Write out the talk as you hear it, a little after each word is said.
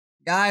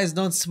Guys,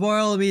 don't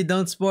spoil me.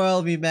 Don't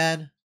spoil me,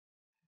 man.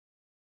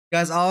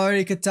 Guys, I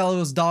already could tell it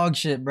was dog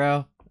shit,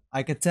 bro.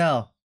 I could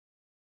tell.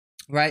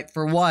 Right?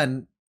 For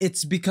one,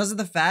 it's because of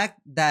the fact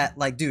that,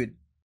 like, dude,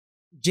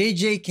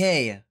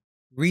 JJK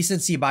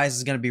recency bias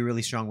is gonna be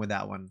really strong with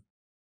that one.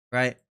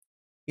 Right?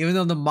 Even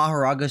though the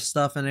Maharaga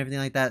stuff and everything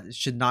like that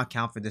should not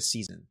count for this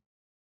season.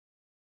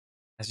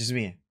 That's just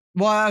me.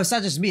 Well, it's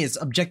not just me, it's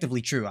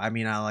objectively true. I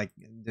mean,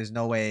 there's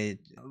no way.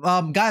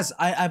 Guys,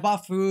 I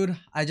bought food.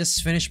 I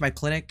just finished my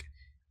clinic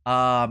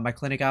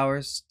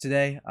hours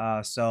today.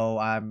 So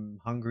I'm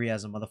hungry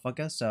as a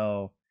motherfucker.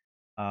 So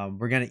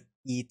we're gonna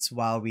eat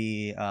while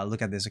we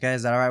look at this, okay?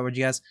 Is that alright with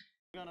you guys?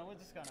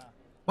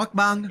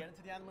 Mukbang.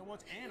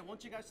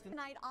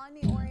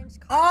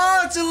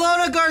 Oh, it's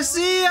Ilona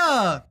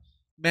Garcia!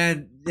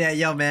 Man, yeah,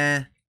 yo,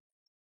 man.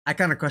 I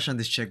kind of crush on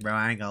this chick, bro.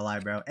 I ain't gonna lie,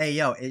 bro. Hey,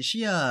 yo, is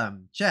she,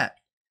 chat.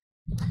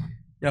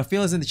 Yo,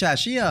 Phil in the chat.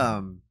 She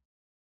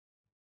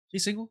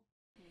single?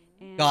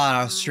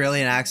 God,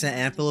 Australian accent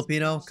and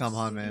Filipino? Come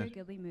on, man.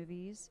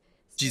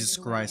 Jesus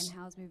Christ.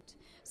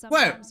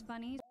 Wait.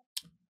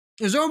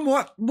 Is there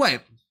more? Wait.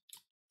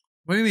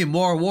 What do you mean,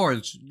 more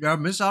awards? You ever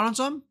missed out on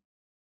some?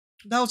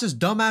 That was this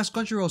dumbass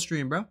Crunchyroll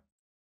stream, bro.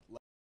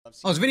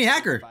 Oh, it's Vinny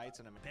Hacker.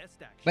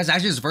 That's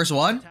actually his first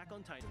one?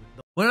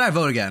 What did I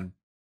vote again?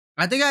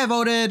 I think I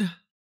voted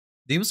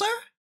Demon Slayer?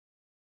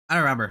 I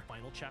don't remember.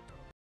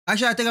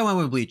 Actually, I think I went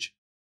with Bleach.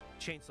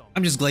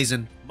 I'm just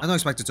glazing. I don't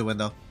expect it to win,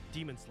 though.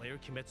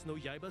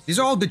 These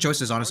are all good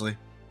choices, honestly.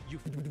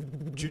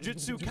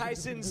 Jujutsu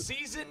Kaisen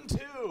Season 2!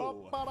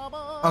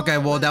 Okay,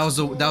 well, that was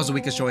the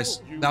weakest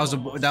choice. That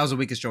was the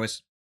weakest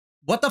choice.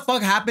 What the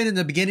fuck happened in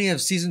the beginning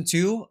of Season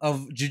 2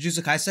 of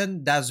Jujutsu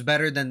Kaisen that's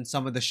better than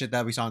some of the shit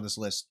that we saw on this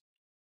list?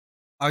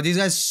 Are these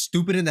guys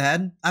stupid in the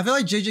head? I feel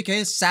like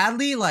JJK,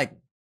 sadly, like,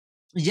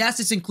 yes,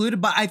 it's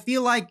included, but I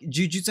feel like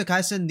Jujutsu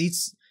Kaisen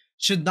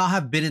should not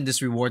have been in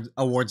this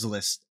awards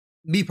list.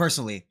 Me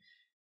personally.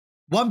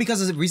 One,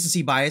 because of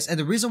recency bias, and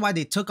the reason why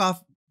they took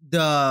off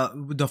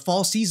the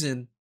fall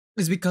season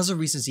is because of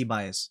recency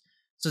bias.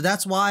 So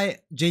that's why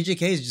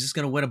JJK is just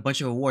gonna win a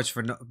bunch of awards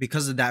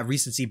because of that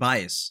recency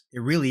bias. It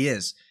really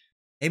is.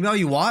 Maybe all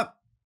you want.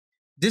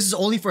 This is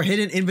only for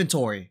hidden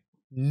inventory,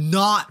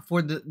 not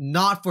for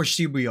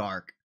Shibuya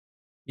arc.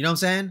 You know what I'm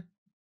saying?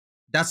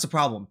 That's the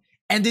problem.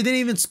 And they didn't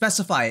even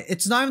specify it.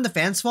 It's not even the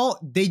fans' fault.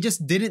 They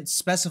just didn't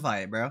specify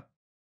it, bro.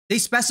 They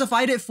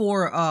specified it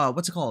for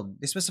what's it called?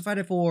 They specified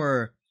it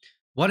for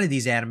one of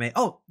these anime.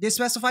 Oh, they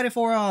specified it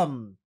for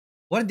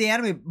one of the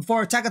anime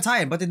for Attack on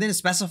Titan, but they didn't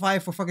specify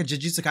it for fucking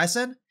Jujutsu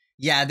Kaisen.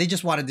 Yeah, they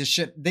just wanted this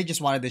shit. They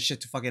just wanted this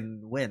shit to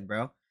fucking win, bro.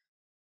 You know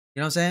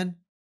what I'm saying?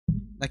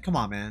 Like, come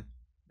on, man.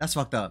 That's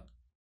fucked up.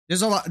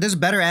 There's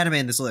better anime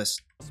in this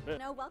list.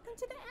 No, welcome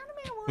to the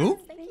Anime Awards.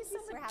 Who? Thank you so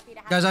much. We're happy to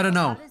have Guys, I don't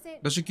know. How does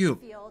it Those are cute.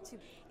 feel to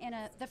In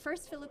the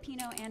first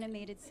Filipino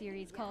animated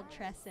series called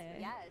Trece.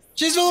 Yes.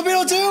 She's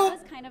Filipino too?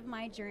 That was kind of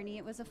my journey.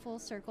 It was a full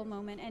circle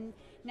moment, and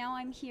now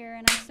I'm here,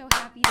 and I'm so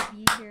happy to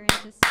be here, and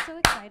just so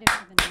excited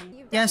for the night.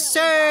 You've Yes,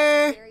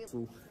 definitely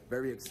sir.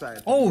 Very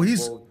excited. Oh,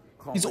 he's oi,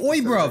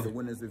 bruv.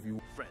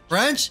 French.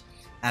 French?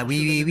 Ah,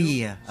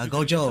 oui.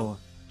 Gojo.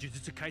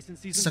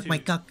 Suck my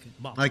cock.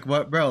 Like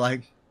what, bro?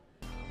 Like,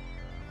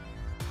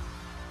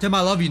 Tim,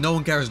 I love you. No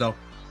one cares though.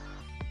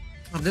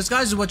 This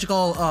guy's what you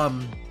call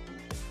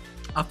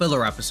a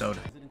filler episode.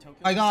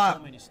 I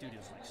got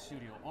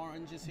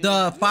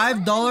the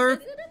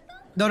 $5.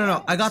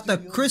 No. I got the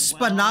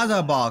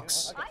crispanada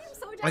box.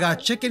 I got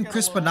chicken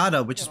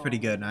crispanada, which is pretty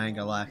good. I ain't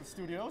gonna lie.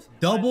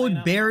 Double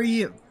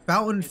berry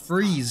fountain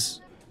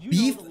freeze,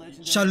 beef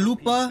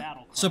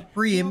chalupa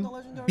supreme,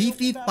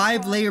 beefy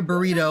 5-layer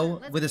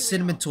burrito with a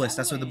cinnamon twist.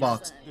 That's with the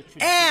box.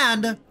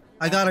 And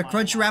I got a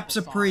Crunch Wrap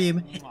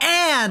Supreme,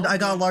 and I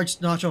got large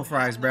nacho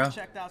fries, bro.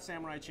 Checked out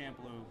Samurai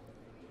Champloo.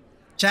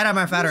 Chat out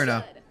my fat or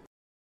no?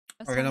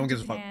 Okay, Okay, no one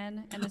gives a fuck.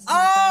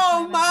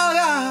 Oh my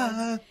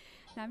god!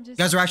 You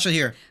guys are actually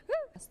here.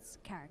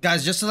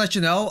 Guys, just to let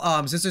you know,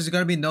 since there's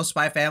gonna be no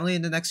Spy Family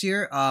in the next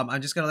year,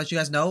 I'm just gonna let you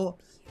guys know,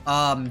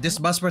 this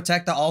must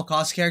protect at all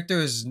cost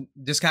characters.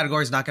 This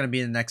category is not gonna be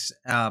in the next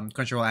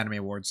Crunchyroll Anime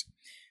Awards.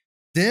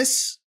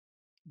 This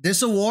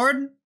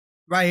award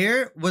right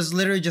here was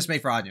literally just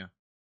made for Anya.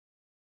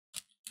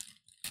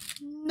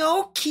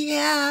 No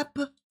cap.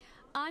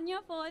 Anya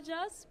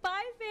Forja,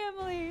 Spy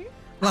Family.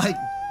 Like,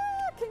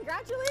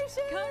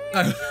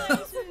 Congratulations!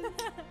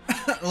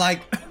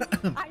 like,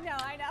 I know.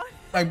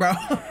 like, bro.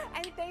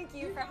 And thank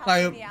you for helping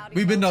Like, me out.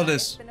 we've been again. on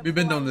this. It's been a We've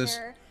been on this.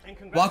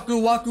 pleasure.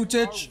 Waku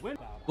Titch.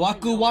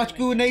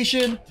 Waku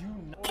Nation.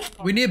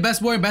 We need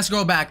best boy and best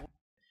girl back.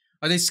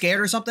 Are they scared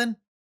or something?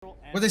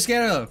 What are they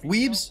scared of?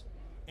 Weebs?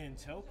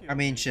 I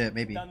mean, shit,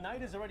 maybe.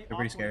 They're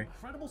pretty scary.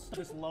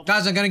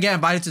 Guys, I'm gonna get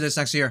invited to this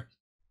next year.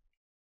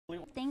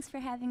 Thanks for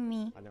having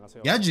me.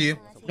 Yaji.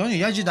 The only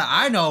Yaji that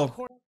I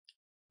know.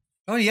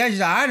 The only Yaji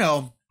that I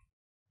know.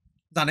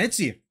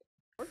 Danitsi.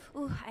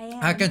 Ooh,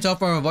 I can tell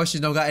from her voice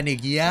she's not got any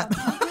yet.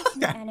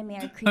 Anime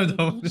are created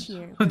each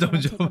year. I'm We're gonna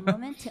joking. take a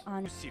moment to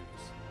honor.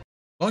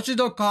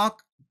 Ochido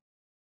Cock.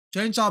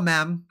 Chainsaw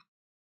Man.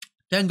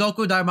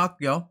 Tengoku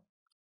Daimakyo.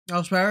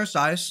 House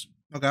Paradise.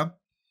 Okay.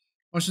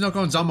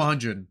 Oshinoko and Zama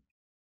 100.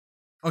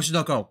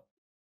 Oshinoko.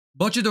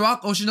 Butcher the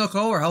Rock,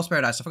 Oshinoko, or Hell's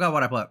Paradise. I forgot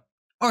what I put.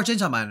 Or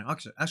Chainsaw Man,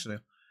 actually.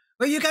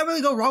 But you can't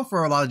really go wrong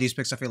for a lot of these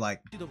picks, I feel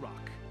like. The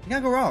Rock. You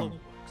can't go wrong.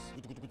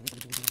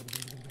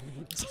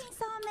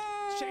 Chainsaw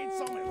Man.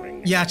 Chainsaw Man.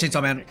 Ring. Yeah,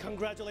 Chainsaw Man.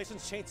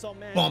 Congratulations, Chainsaw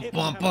Man. Bum, If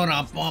bum, you bum,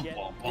 haven't bum, yet,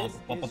 bum, this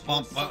bum, is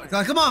bum, your bum.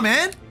 sign. Come on,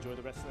 man. Enjoy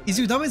the rest of the He's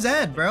night. dumb as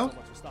head, bro. So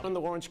much for stopping. On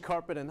the orange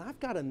carpet, and I've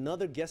got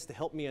another guest to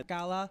help me at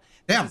Gala.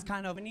 Damn. This is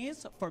kind of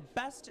nominees for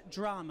best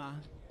drama.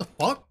 The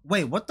fuck?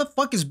 Wait, what the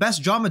fuck is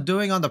Best Drama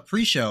doing on the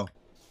pre-show?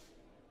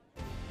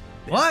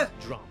 What?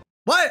 drama.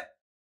 What?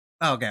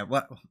 Oh, okay,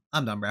 what?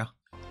 I'm done, bro.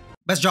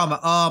 Best Drama,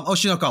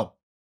 Oshinoko.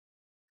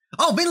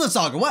 Oh, Vinland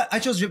Saga. What? I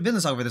chose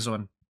Vinland Saga for this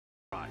one.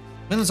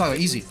 Vinland Saga,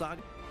 easy.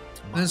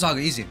 Vinland Saga,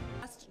 easy.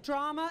 Best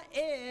drama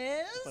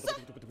is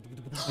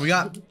We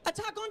got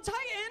Attack on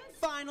Titan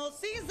final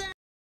season.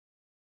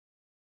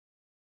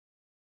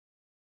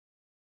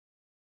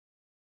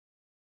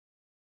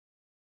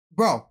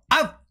 bro.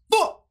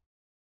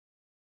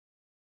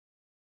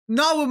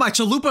 Not with my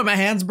chalupa in my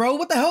hands, bro.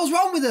 What the hell's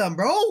wrong with them,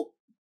 bro?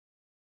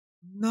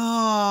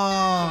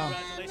 No.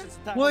 Congratulations,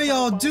 Attack What on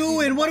y'all Titan.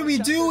 doing? What are we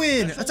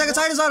doing? Attack on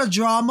Titan is not a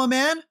drama,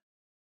 man.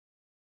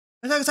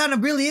 Attack on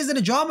Titan really isn't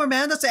a drama,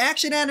 man. That's an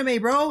action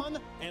anime, bro.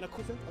 And of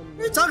course,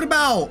 What are you talking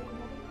about?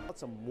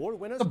 some more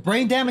winners. The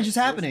brain damage is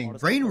happening.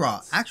 Brain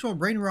rot. Actual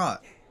brain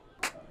rot.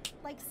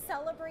 Like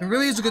celebrate. It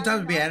really is a good time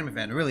to be an anime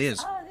fan. It really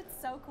is. Oh,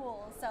 that's so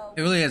cool. So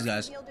It really is,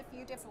 guys. revealed a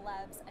few different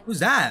celebs and Who's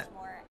so that? much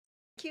more.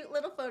 Cute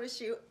little photo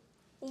shoot.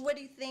 What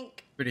do you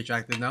think? Pretty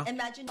attractive now.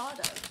 Imagine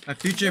Auto. My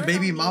future You're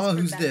baby nominees mama,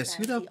 for who's Best this?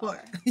 Who the Fantasy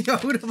fuck? R. Yo,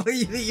 who the fuck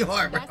you think you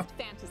are, bro? Best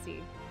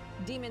fantasy.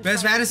 Demon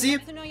Best Slayer fantasy?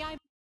 Kimetsu no Yaiba.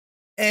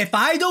 If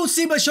I don't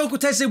see Mashoku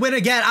Tensei win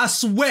again, I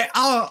swear,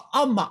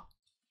 on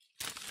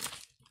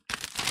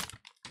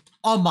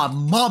my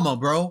mama,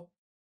 bro.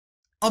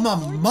 On my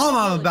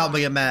mama, I'm about to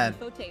get mad.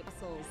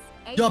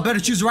 Y'all better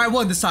choose the right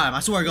one this time. I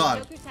swear to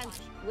God.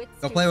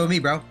 Don't play with me,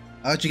 bro.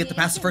 I'll let you get to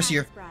pass the first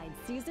year.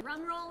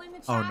 Drum roll in the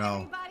chat, Oh, no.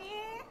 everybody.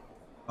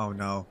 Oh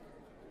no.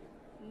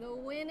 The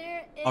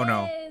winner Oh,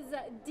 no. is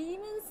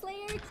Demon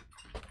Slayer.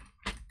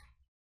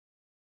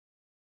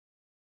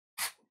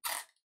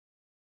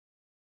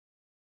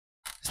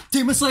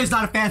 Demon Slayer's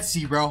not a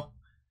fantasy, bro.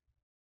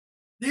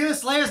 Demon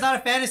Slayer's not a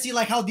fantasy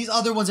like how these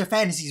other ones are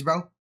fantasies,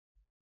 bro.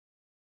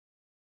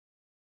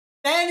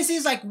 Fantasy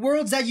is like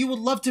worlds that you would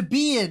love to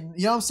be in.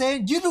 You know what I'm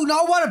saying? You do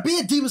not want to be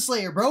a Demon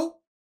Slayer, bro.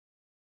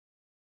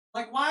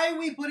 Like, why are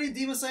we putting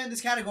Demon Slayer in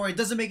this category? It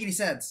doesn't make any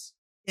sense.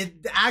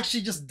 It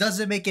actually just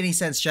doesn't make any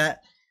sense,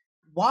 chat.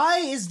 Why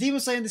is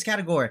Demon Slayer in this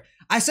category?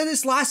 I said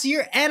this last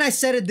year and I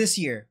said it this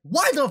year.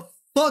 Why the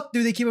fuck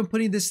do they keep on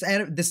putting this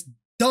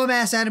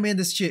dumbass anime in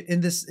this shit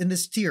in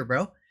this tier,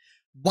 bro?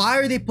 Why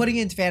are they putting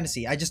it into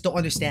fantasy? I just don't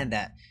understand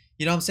that.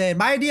 You know what I'm saying?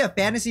 My idea of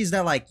fantasy is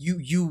that like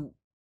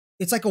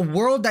it's like a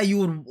world that you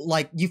would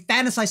like you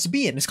fantasize to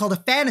be in. It's called a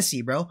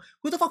fantasy, bro.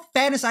 Who the fuck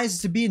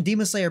fantasizes to be in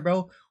Demon Slayer,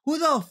 bro? Who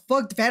the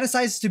fuck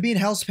fantasizes to be in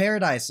Hell's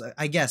Paradise?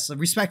 I guess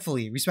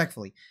respectfully.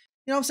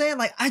 You know what I'm saying?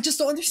 Like I just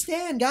don't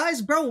understand,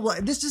 guys, bro.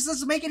 This just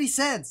doesn't make any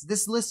sense.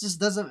 This list just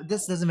doesn't.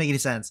 This doesn't make any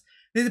sense.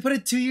 They put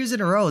it 2 years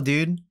in a row,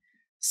 dude.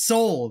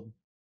 Sold.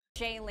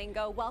 Jay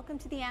Lingo, welcome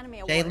to the Anime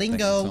Awards. Jay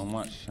Lingo.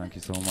 Thank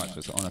you so much.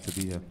 It's an honor to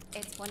be here.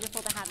 It's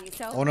wonderful to have you.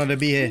 So, Honor to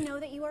be here. we know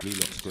that you are Really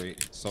looks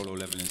great. Solo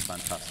leveling is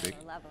fantastic.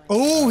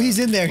 Oh, he's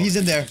in there. He's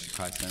in there.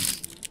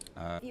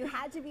 If you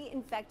had to be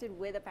infected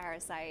with a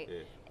parasite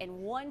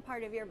in one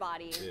part of your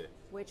body,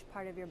 which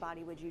part of your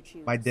body would you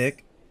choose? My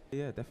dick.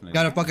 Yeah, definitely.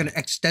 Got a fucking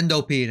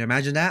extendo peen.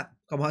 Imagine that.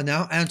 Come on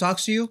now. And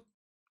talks to you.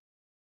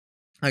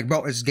 Like,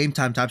 bro, it's game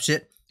time type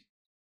shit.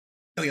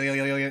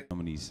 Yo.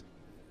 Nominees.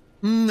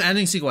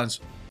 Ending sequence.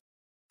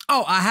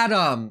 Oh, I have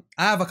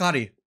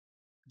Akari.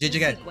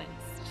 JJK.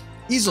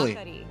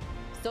 Easily.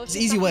 It's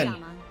an easy win.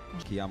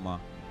 Kiyama.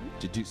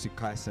 Jujutsu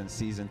Kaisen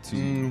Season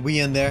 2. We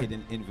in there.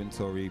 Hidden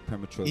Inventory.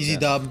 Premature Easy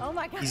Death. dub. Oh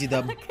my god. Easy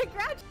dub.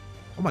 Congrats.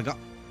 Oh my god.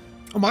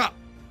 Oh my god.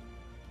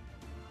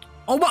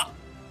 Oh my.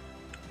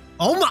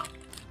 Oh my.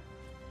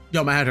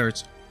 Yo, my head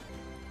hurts.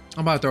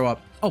 I'm about to throw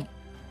up. Oh.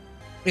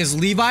 Is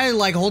Levi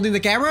like holding the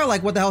camera?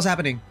 Like what the hell's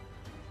happening?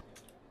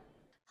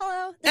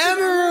 Hello.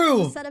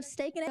 Emeru! Instead of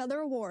stake and other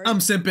award. I'm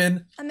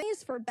simping.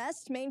 Amazed for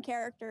best main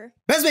character.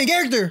 Best main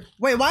character.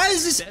 Wait, why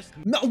is this?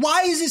 No,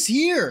 why is this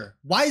here?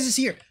 Why is this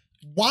here?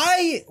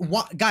 Why?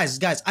 Guys,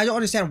 I don't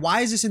understand.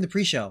 Why is this in the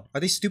pre-show?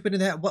 Are they stupid in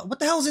that? What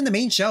the hell is in the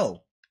main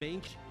show?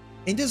 Ain't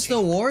this the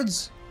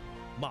awards?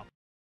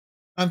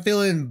 I'm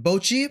feeling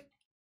Bochi.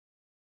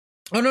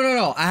 Oh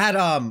no. I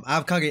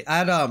have Kage. I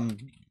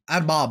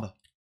had Mob.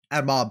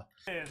 Come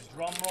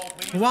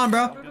on,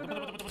 bro.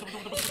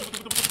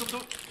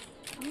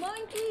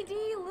 Monkey D.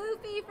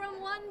 Luffy from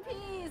One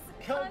Piece.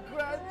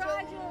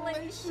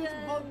 Congratulations.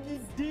 Monkey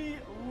D.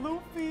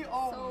 Luffy.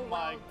 Oh So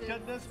my well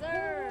goodness.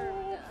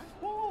 deserved.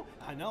 Ooh,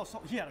 I know.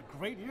 So he had a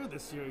great year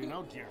this year. You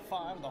know, Gear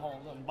 5, the whole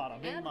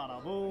bada bing, And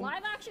bada boom.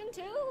 live action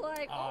too?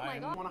 Like, oh my I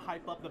god. want to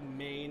hype up the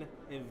main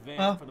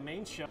event for the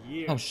main show.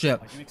 Oh shit.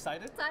 Are you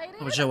excited? Excited?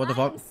 Oh shit, what the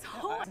fuck? I'm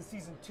so In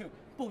season 2,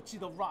 Bochi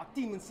the Rock,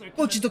 Demon Slayer.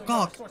 Bochi the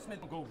Cock.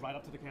 Swordsmith will go right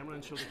up to the camera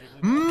and show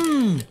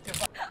the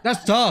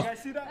That's tough. You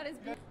guys see that? That is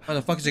beautiful. Why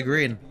the fuck is it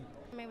green?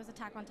 Anime was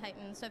Attack on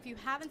Titan, so if you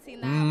haven't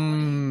seen that,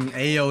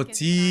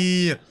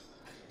 AOT.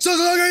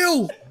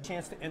 Sasuke!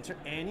 Chance to enter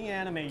any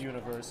anime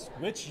universe.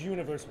 Which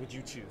universe would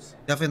you choose?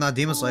 Definitely not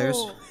Demon Slayers.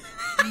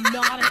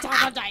 not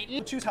Attack on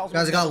Titan. Choose House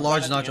Guys, I got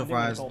large right at the nacho ending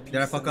when fries. it's all Did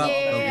I fuck up?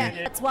 peaceful.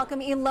 Okay. Let's welcome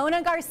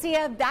Ilona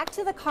Garcia back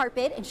to the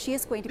carpet, and she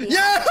is going to be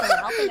Yes!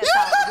 helping us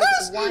out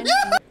with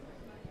one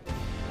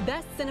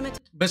best cinematography.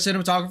 Best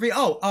cinematography?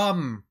 Oh,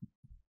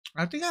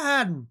 I think I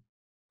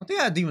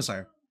had Demon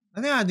Slayer.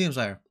 I had Demon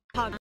Slayer.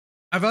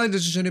 I feel like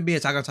this shouldn't be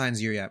Attack on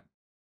Titan's year yet.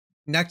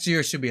 Next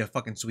year should be a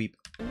fucking sweep.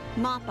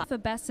 Mappa. The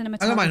best I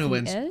don't mind who cinematography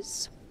wins.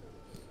 is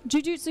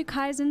Jujutsu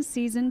Kaisen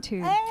Season 2.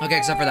 Okay,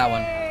 except for that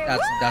one.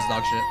 That's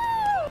dog shit.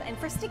 And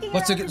for sticking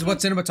What around,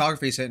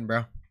 cinematography is hitting,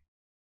 bro?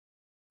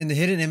 In the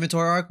hidden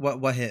inventory arc,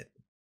 what hit?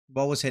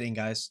 What was hitting,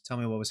 guys? Tell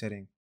me what was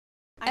hitting.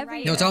 I'm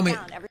writing No, it tell me.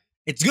 down.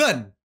 It's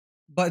good,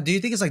 but do you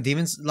think it's like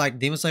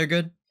Demon Slayer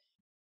good?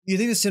 Do you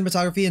think the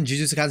cinematography in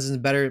Jujutsu Kaisen is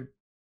better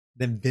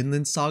than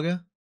Vinland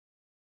Saga?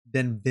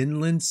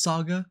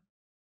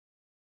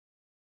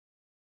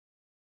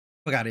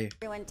 Fuck out of here.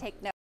 Everyone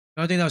take note.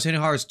 The only thing that was hitting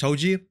hard was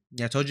Toji.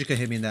 Yeah, Toji could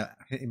hit me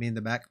in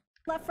the back.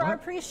 Left for our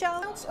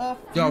pre-show.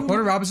 Yo,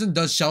 Porter Robinson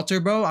does Shelter,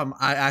 bro.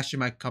 I actually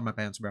might cut my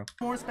pants, bro.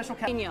 More special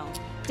Daniel.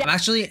 I'm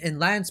actually in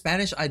Latin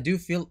Spanish. I do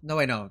feel no,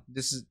 wait, no.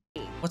 This is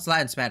what's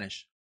Latin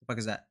Spanish? The fuck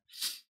is that?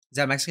 Is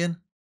that Mexican?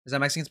 Is that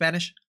Mexican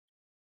Spanish?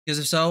 Because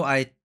if so,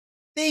 I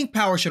think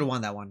Power should have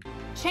won that one.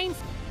 Chains.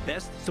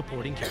 Best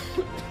supporting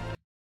character.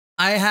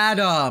 I had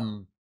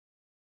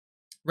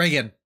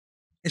Reagan.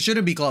 It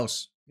shouldn't be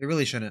close. It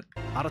really shouldn't.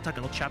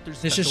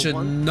 Chapters. This should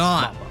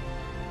not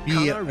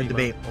be a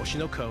debate. This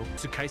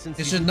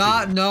should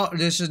not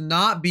this should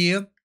not be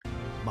a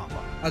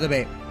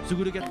debate.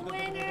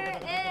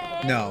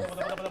 No,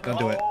 don't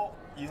do it.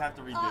 You have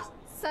to read this.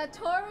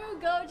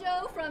 Satoru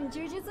Gojo from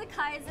Jujutsu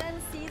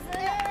Kaisen season.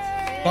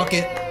 Fuck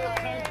it.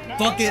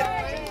 Fuck it.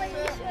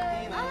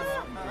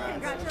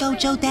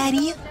 Gojo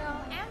Daddy.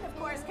 And of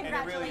course,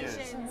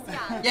 congratulations.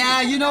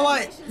 Yeah, you know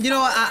what?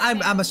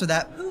 I mess with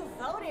that. Who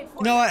voted for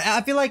You know what?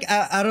 I feel like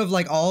out of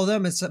like all of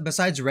them,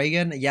 besides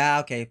Reagan, yeah,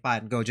 okay,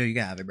 fine. Gojo, you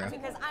can have it, bro.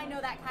 because I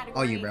know that category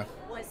Oh, you, bro.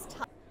 was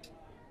tough.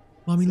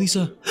 Mommy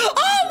Lisa. Oh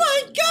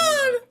my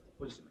god!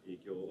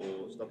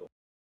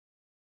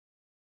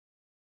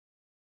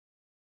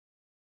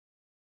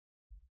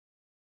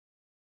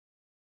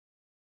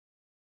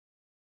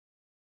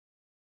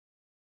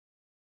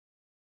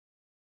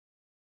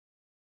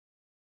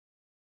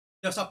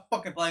 Yo, stop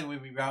fucking playing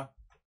with me, bro.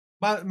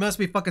 Must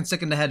be fucking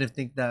sick in the head to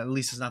think that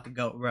Lisa's not the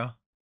GOAT, bro.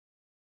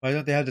 Why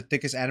don't they have the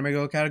thickest anime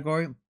GOAT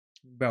category?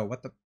 Bro,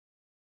 what the...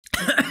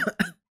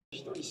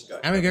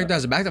 Anime character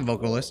has a backup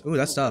vocalist. Ooh,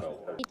 that's tough.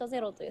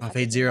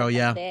 Fate Zero,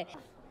 yeah.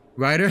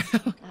 Writer?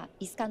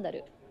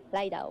 Iskandar?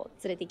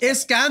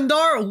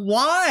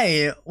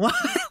 Why? Why?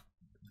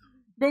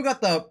 Bro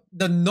got the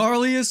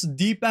gnarliest,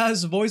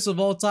 deep-ass voice of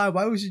all time.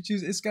 Why would you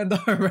choose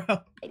Iskandar, bro?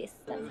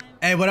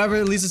 Hey,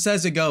 whatever Lisa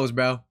says, it goes,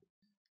 bro.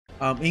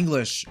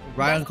 English,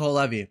 Ryan Cole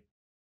Levy.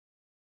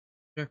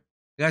 Sure.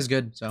 The guy's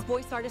good, so.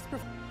 Voice artist.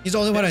 He's the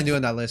only one I knew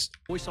in that list.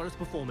 Voice artist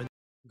performance.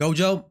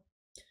 Gojo?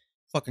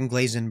 Fucking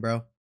glazing,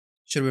 bro.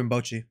 Should've been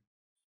Bochi.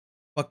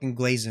 Fucking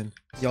glazing.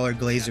 Y'all are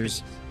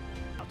glazers.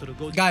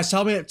 Guys,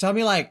 tell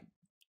me like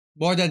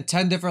more than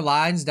 10 different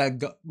lines that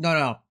go.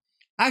 No.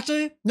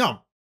 Actually, no.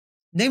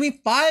 Name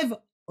me 5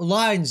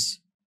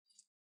 lines.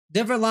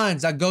 Different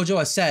lines that Gojo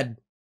has said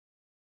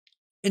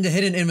in the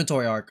hidden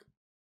inventory arc.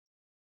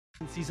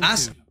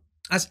 Ask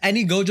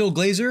any Gojo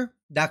Glazer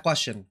that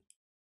question.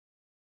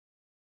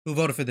 Who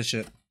voted for this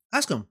shit?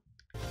 Ask him.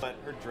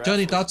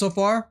 Johnny, thoughts so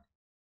far?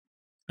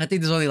 I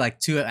think there's only like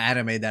 2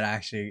 anime that I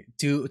actually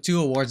two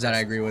awards that I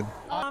agree with.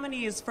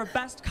 Nominees for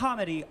Best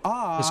Comedy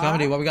are... Best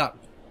comedy, what we got?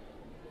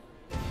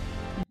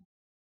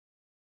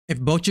 If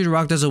Bochi the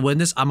Rock doesn't win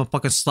this, I'm gonna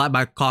fucking slap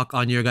my cock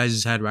on your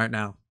guys' head right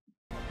now.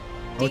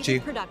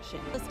 Bochi. Production.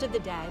 List of the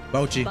Dead.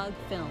 Bochi. Bug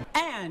Film.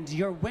 And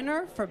your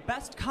winner for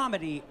Best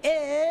Comedy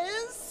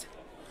is...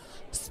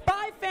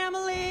 Spy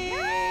Family!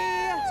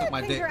 Suck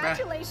my dick, bruh.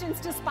 Congratulations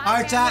to Spy All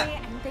right, chat.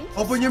 Family, and thank you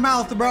Open so your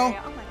mouth, much, bro. Ray.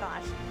 Oh my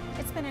gosh.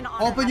 It's been an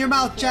honor. Open your having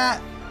mouth, you here.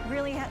 chat.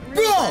 Really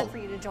Bro! glad for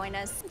you to join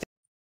us.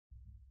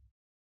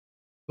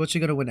 Bochi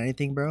gonna win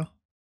anything, bro?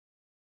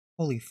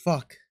 Holy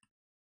fuck.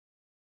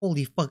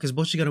 Holy fuck, is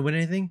Bochi gonna win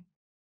anything?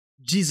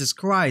 Jesus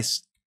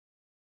Christ.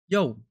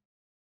 Yo.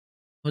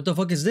 What the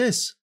fuck is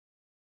this?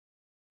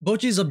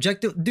 Bochi's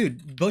objective...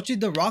 Dude, Bochi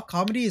the Rock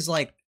comedy is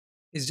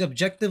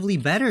objectively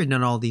better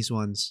than all these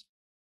ones.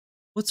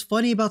 What's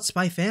funny about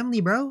Spy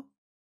Family, bro?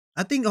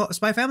 I think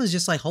Spy Family is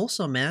just like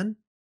wholesome, man.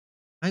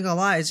 I ain't gonna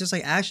lie, it's just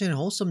like action and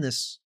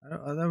wholesomeness. I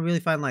don't really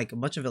find like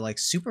much of it like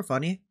super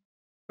funny.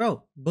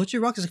 Bro,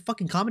 Bochi Rock is a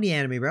fucking comedy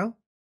anime, bro.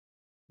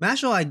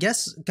 Mashal, I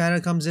guess, kind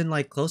of comes in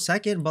like close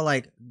second, but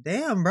like,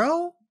 damn,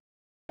 bro.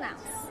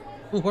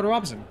 Ooh, Porter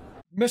Robinson.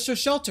 Mr.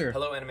 Shelter.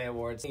 Hello, Anime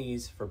Awards.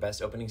 These for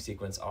best opening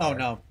sequence are... Oh,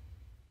 no.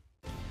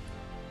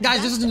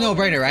 Guys, this is a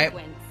no-brainer, right?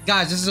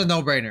 Guys, this is a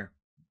no-brainer.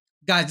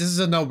 Guys, this is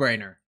a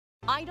no-brainer.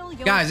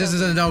 Guys, this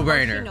is a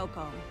no-brainer. No,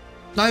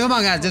 come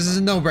on, guys. This is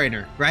a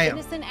no-brainer, right?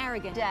 Innocent,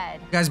 arrogant, dead.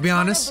 Guys, be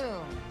honest.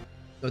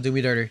 Don't do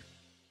me dirty.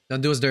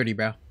 Don't do us dirty,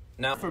 bro.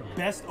 Now for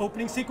best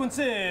opening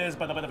sequences.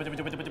 Where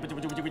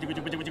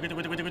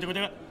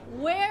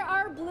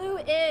Our Blue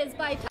Is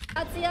by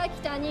Tatsuya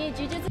Kitani,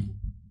 Jujutsu.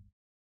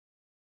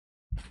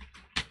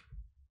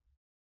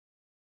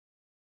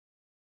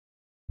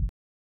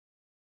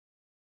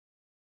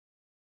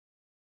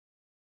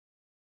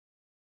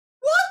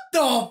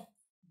 The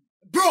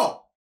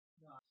bro,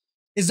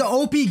 is the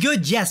OP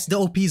good? Yes, the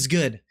OP is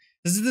good.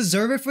 Does it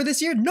deserve it for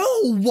this year?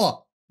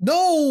 No,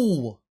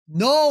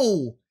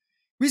 no.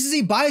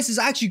 Recency bias is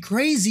actually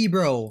crazy,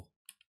 bro.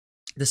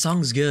 The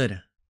song's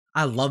good.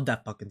 I love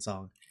that fucking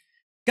song.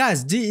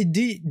 Guys, do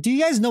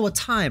you guys know a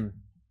time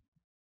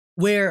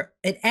where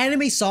an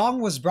anime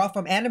song was brought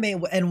from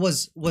anime and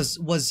was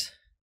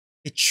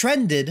it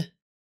trended?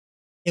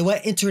 It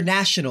went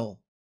international.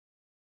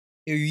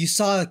 You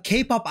saw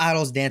K-pop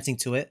idols dancing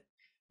to it.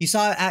 You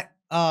saw it at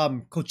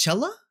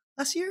Coachella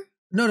last year?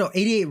 No,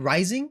 88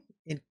 Rising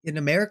in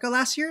America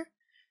last year.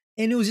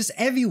 And it was just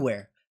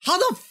everywhere. How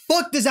the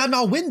fuck does that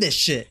not win this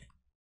shit?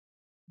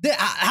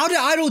 How did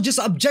Idol just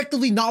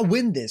objectively not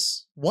win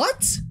this?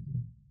 What?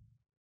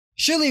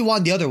 Surely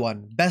won the other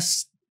one.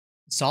 Best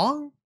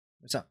song?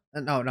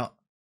 No.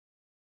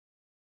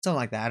 Something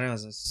like that. I don't know.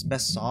 It's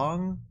best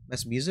song?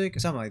 Best music? Or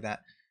something like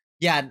that.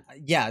 Yeah.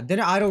 Didn't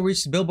Idol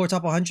reach Billboard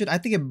Top 100? I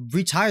think it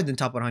reached higher than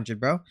Top 100,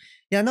 bro.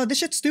 Yeah, no, this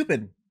shit's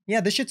stupid.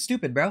 Yeah, this shit's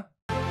stupid, bro.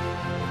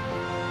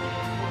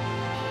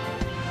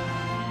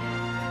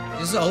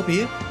 This is OP.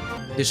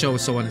 This show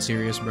was so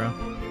unserious, bro.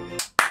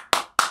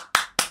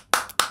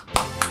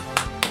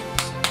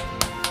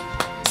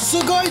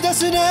 Sugoi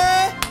desu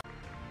ne!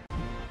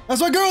 That's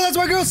my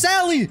girl,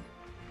 Sally!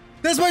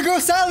 That's my girl,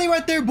 Sally,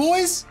 right there,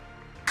 boys!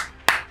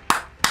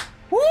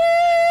 Woo!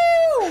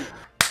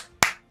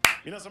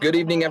 Good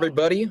evening,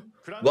 everybody.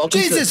 Welcome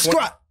Jesus to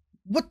Christ!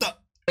 What the?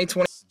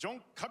 2020.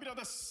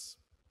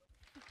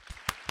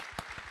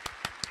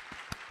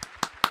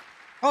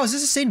 Oh, is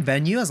this the same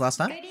venue as last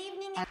time?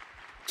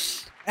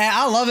 And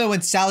I love it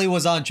when Sally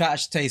was on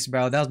Trash Taste,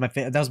 bro. That was my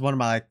that was one of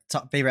my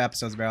top favorite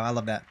episodes, bro. I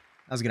love that.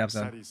 That was a good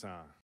episode.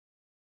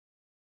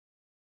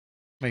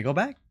 Wait, go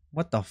back?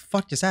 What the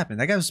fuck just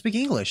happened? That guy was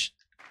speaking English.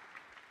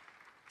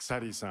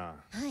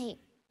 Hi.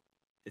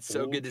 It's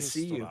so good to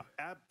see you.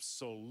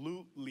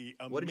 Absolutely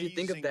amazing. What did you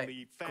think of that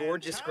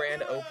gorgeous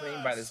grand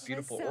opening by this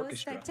beautiful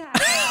orchestra?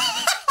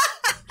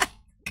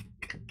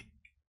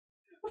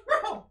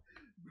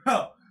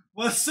 Bro,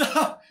 what's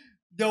up?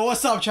 Yo,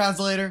 what's up,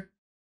 translator?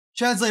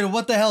 Translator,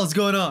 what the hell is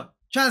going on?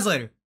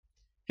 Translator,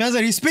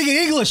 he's speaking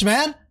English,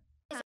 man.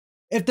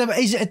 If the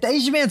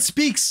Asian man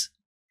speaks,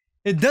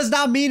 it does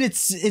not mean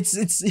it's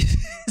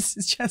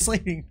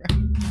translating, bro.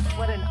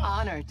 What an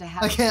honor to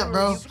have I can't,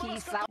 bro.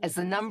 As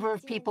the number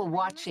of people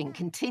watching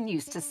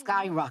continues to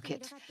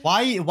skyrocket.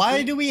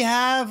 Why do we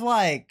have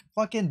like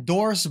fucking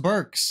Doris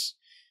Burks,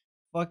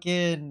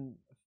 fucking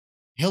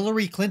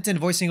Hillary Clinton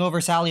voicing over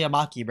Sally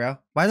Amaki, bro?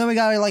 Why don't we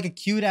got like a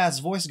cute ass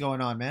voice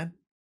going on, man?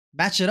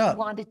 Match it up.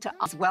 Wanted to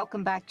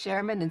welcome back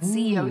Chairman and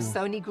CEO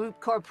Sony Group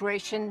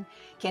Corporation,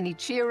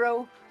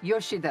 Kenichiro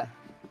Yoshida.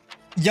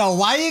 Yo,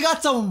 why you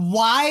got some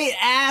white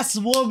ass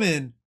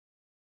woman?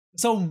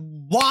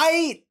 Some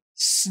white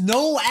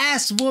snow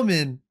ass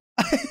woman.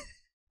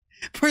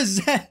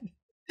 Present.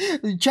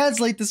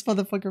 Translate this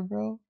motherfucker,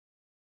 bro.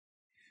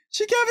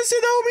 She can't even say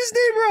Naomi's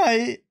name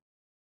right.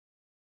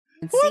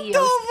 What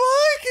the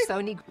fuck?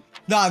 Sony.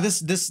 Nah,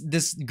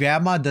 this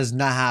grandma is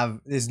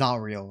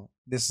not real.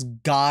 This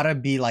gotta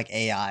be like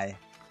AI.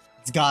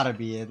 It's gotta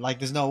be it. Like,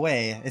 there's no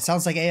way. It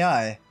sounds like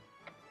AI.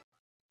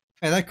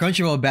 Hey, that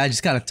Crunchyroll badge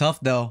is kind of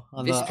tough though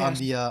on the tux.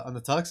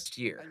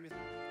 Year.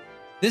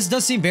 This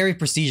does seem very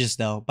prestigious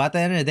though, but at the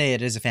end of the day,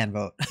 it is a fan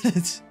vote.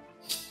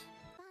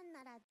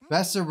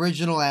 Best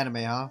original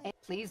anime, huh?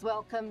 Please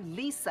welcome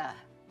Lisa.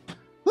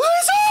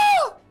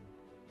 Lisa!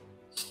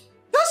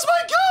 That's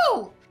my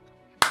girl!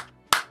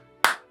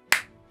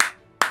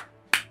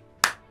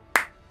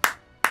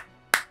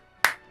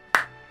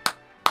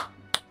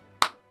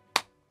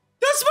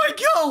 That's my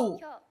girl!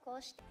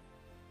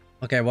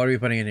 Okay, what are we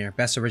putting in here?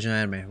 Best original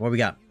anime. What we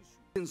got?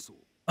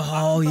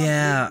 Oh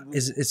yeah,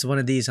 it's one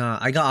of these, huh?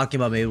 I got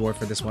Akima Maid War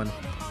for this one.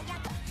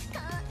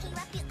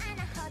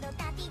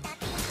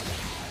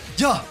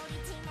 Yeah!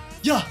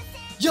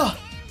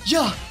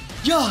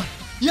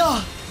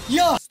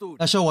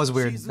 That show was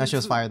weird. That show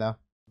was fire though.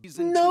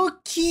 No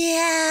cap!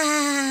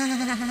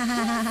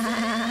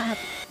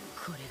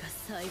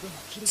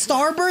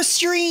 Starburst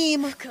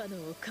stream!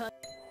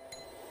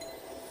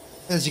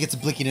 And she gets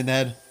blinking in the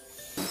head.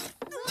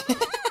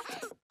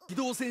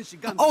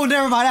 Oh,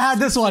 never mind. I had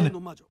this one.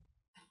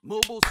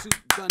 Mobile Suit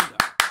Gundam,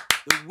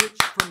 the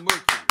witch from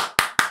Mercury.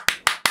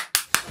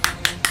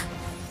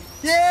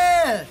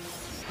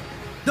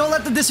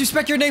 let them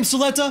disrespect your name,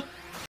 Suletta.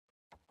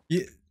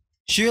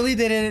 Surely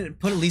they didn't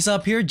put Lisa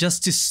up here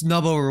just to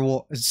snub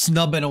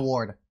an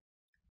award.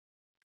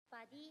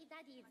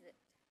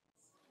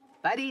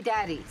 Buddy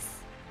daddies.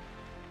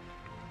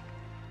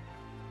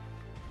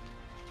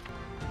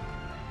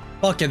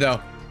 Fuck it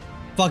though.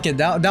 Fuck it.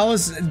 That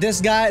was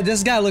this guy.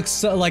 This guy looks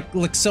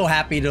so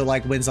happy to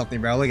like win something,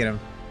 bro. Look at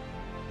him.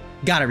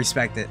 Gotta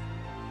respect it.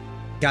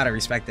 Gotta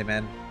respect it,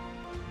 man.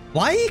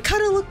 Why he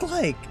kind of look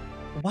like?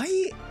 Why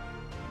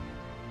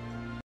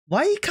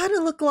he kind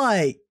of look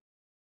like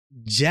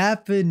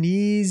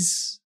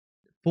Japanese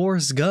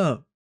Forrest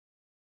Gump?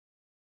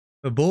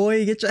 But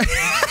boy, get your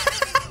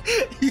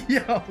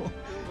yo.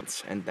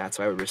 And that's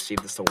why we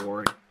received this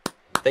award.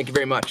 Thank you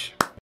very much.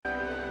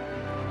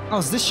 Oh,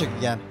 it's this chick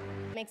again.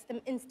 Makes them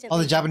instantly. All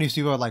the Japanese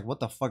people are like, what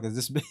the fuck is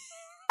this bitch?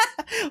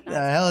 The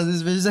hell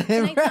is this bitch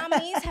saying? Tonight's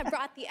nominees have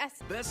brought the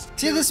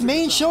See, this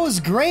main show is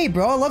great,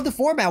 bro. I love the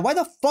format. Why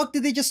the fuck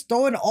did they just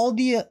throw in all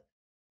the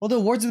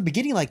awards at the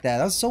beginning like that?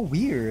 That was so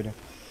weird.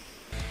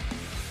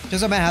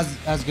 Just Man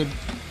has good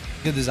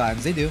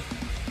designs. They do.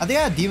 I think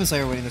I had Demon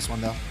Slayer winning this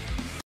one though.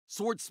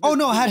 Oh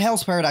no, I had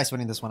Hell's Paradise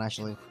winning this one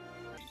actually.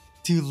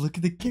 Dude, look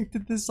at the character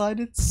design.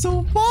 It's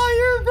so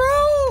fire,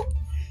 bro.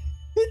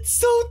 It's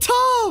so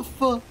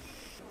tough.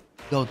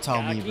 Don't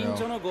tell me, bro.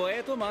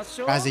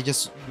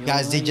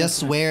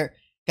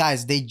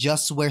 Guys, they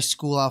just wear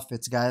school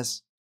outfits,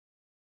 guys.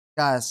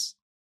 Guys,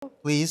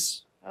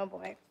 please. Oh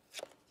boy.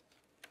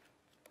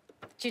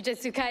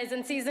 Jujutsu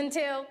Kaisen Season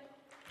 2.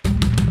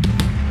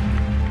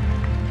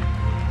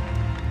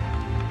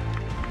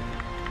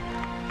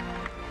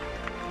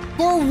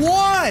 For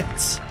what?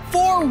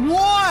 For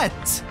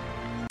what?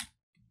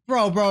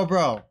 Bro.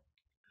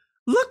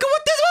 Look at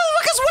what these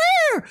motherfuckers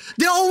wear!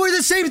 They all wear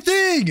the same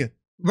thing!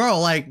 Bro,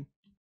 like,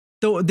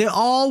 they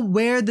all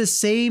wear the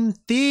same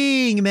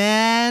thing,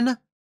 man.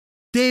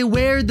 They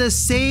wear the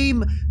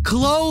same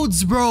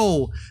clothes,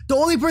 bro. The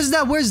only person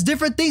that wears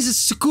different things is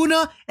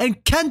Sukuna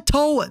and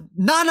Kento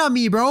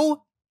Nanami,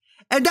 bro.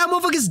 And that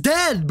motherfucker's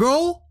dead,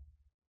 bro.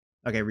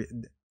 Okay,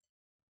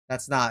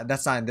 that's not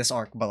in this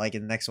arc, but like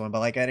in the next one. But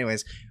like,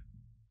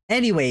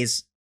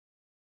 anyways,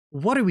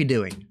 what are we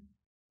doing?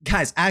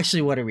 Guys,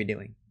 actually, what are we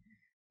doing?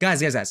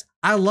 Guys,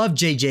 I love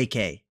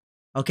JJK.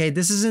 Okay,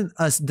 this isn't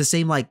the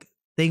same like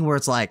thing where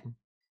it's like,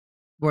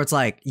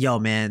 yo,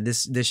 man,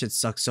 this shit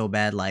sucks so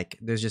bad. Like,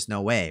 there's just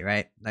no way,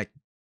 right? Like,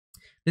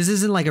 this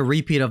isn't like a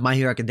repeat of My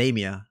Hero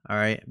Academia, all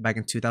right? Back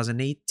in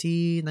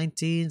 2018,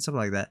 19, something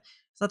like that.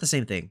 It's not the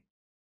same thing.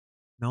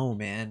 No,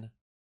 man.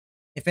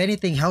 If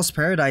anything, Hell's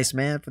Paradise,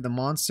 man, for the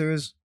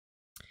monsters,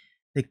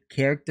 the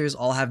characters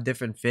all have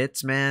different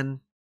fits, man.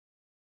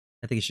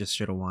 I think it just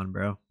should have won,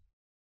 bro.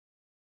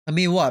 I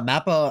mean, what?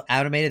 Mappa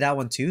animated that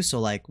one too, so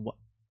like, what?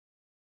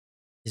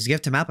 Just give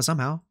it to Mappa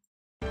somehow.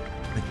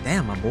 Like,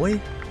 damn, my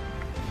boy.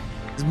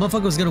 This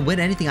motherfucker was gonna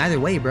win anything either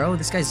way, bro.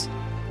 This guy's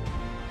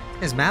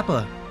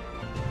Mappa.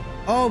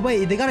 Oh,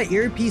 wait, they got an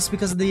earpiece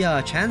because of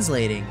the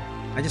translating.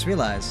 I just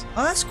realized.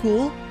 Oh, that's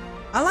cool.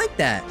 I like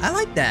that.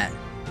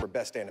 For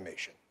best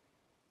animation.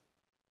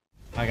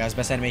 Alright, guys,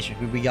 best animation.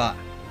 Who we got?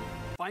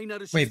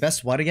 Wait,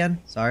 best what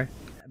again? Sorry.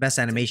 Best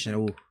animation.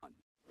 Ooh.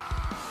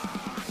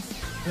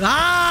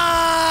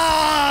 Ah!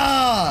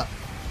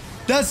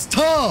 That's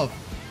tough!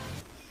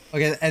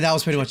 Okay, and that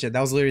was pretty much it.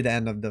 That was literally the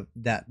end of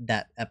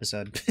that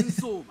episode.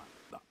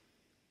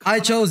 I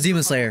chose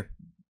Demon Slayer.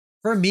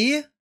 For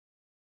me,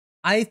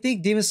 I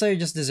think Demon Slayer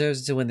just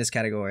deserves to win this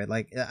category.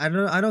 Like, I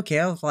don't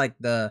care if like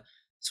the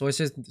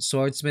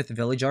Swordsmith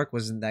Village arc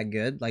wasn't that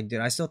good. Like,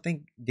 dude, I still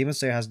think Demon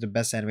Slayer has the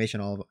best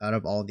animation out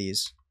of all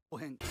these.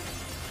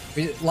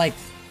 Like,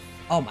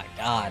 oh my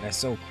god, that's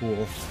so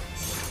cool.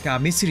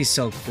 God, Mitsuri's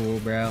so cool,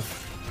 bro.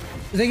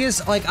 The thing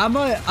is, like, I'm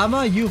a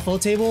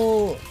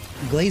Ufotable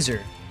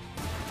Glazer.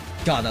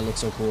 God, that looks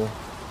so cool.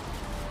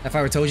 If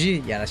I were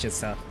Toji, yeah, that shit's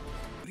tough.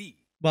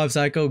 Mob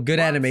Psycho, good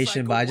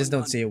animation, but I just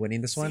don't see it winning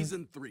this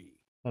one.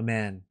 But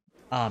man,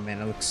 oh man,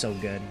 it looks so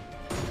good.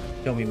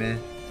 Show me, man.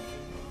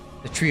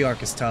 The tree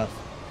arc is tough.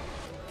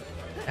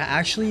 That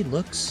actually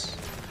looks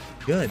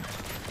good.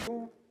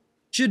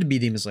 Should be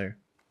Demon Slayer.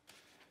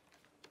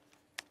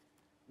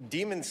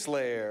 Demon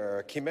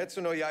Slayer,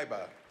 Kimetsu no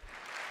Yaiba.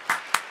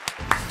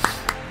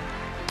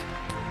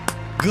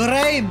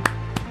 Great!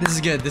 This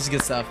is good. This is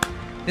good stuff.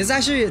 This is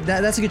actually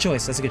that's a good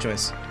choice. That's a good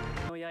choice.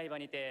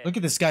 Look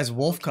at this guy's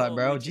wolf cut,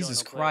 bro.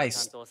 Jesus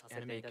Christ.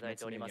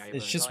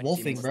 It's just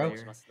wolfing, bro.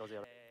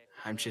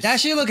 They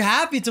actually look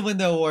happy to win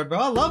the award, bro.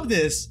 I love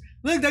this.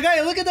 Look, look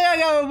at that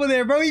guy over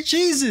there, bro. He's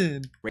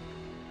cheesing.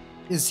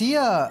 Is he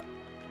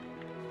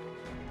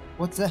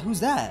what's that? Who's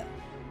that?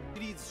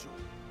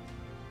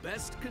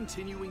 Best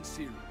continuing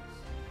series.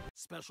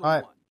 Special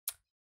one.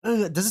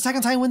 Does Attack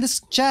on Titan win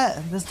this,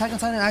 chat? Does Attack on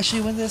Titan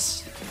actually win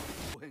this?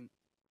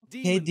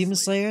 Okay, Demon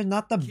Slayer,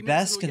 not the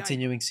best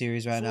continuing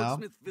series right now.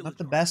 Not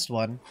the best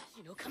one.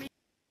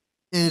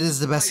 It is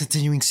the best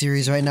continuing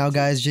series right now,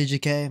 guys.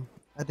 JJK.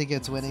 I think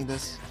it's winning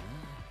this.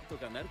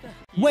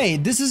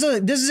 Wait, this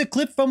is a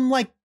clip from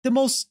like the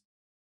most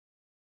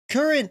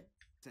current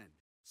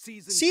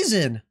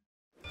season.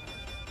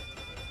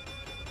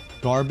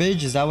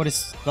 Garbage? Is that what it's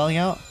spelling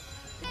out?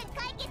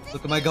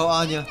 Look at my go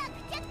Anya.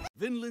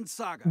 Vinland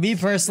Saga. Me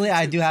personally,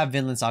 I do have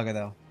Vinland Saga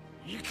though.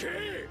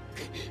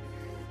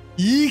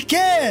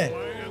 Ike!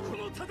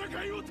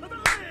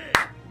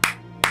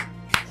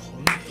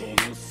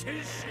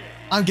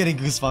 I'm getting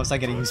goosebumps. I'm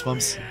getting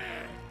goosebumps.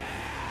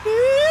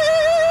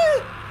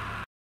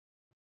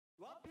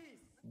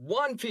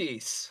 One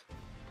Piece.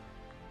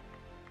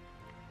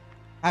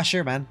 Ah,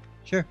 sure, man.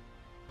 Sure.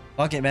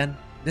 Fuck it, man.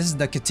 This is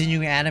the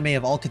continuing anime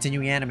of all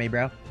continuing anime,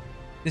 bro.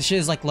 This shit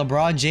is like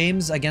LeBron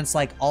James against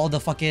like all the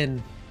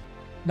fucking...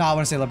 No, I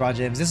want to say LeBron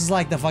James. This is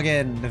like the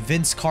fucking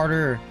Vince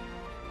Carter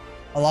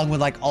along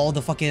with like all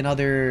the fucking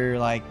other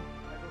like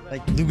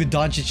Luka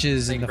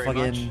Doncic's and the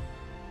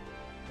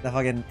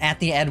fucking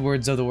Anthony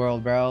Edwards of the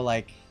world, bro.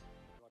 Like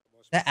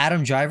that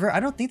Adam Driver? I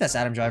don't think that's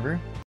Adam Driver.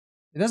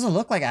 It doesn't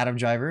look like Adam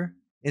Driver.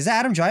 Is that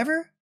Adam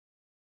Driver?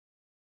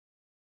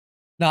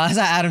 No, that's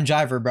not Adam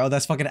Driver, bro.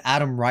 That's fucking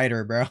Adam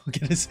Ryder, bro.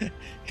 Get his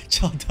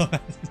chill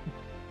dumbass.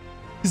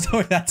 There's no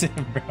way that's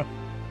him, bro.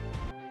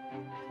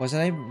 What's her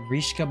name?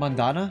 Rishka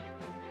Mandana?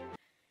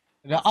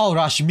 Oh,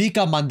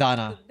 Rashmika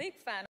Mandana. Big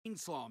fan.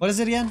 What is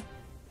it again?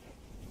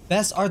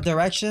 Best art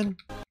direction?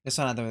 This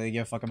one I don't really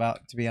give a fuck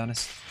about, to be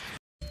honest.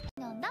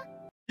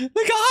 Look,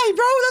 hi,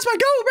 bro. That's my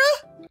goal,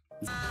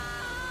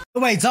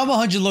 bro. Wait, Zama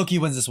 100 Loki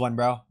wins this one,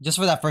 bro. Just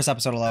for that first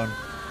episode alone.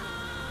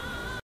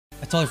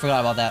 I totally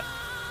forgot about that.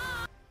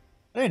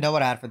 I didn't know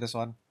what I had for this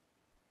one.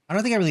 I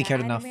don't think I really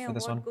cared enough for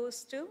this one.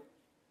 Goes to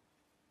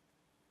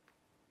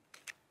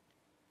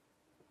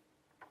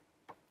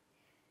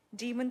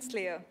Demon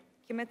Slayer,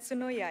 Kimetsu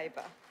no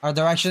Yaiba. Art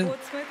direction.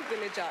 Sportsmith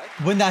Village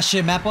Art. Win that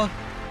shit, Mappa.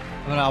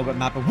 Oh, no, but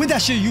Mappa. Win that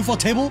shit, UFO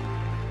table.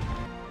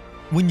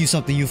 Win you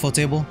something, UFO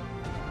table.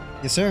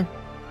 Yes, sir.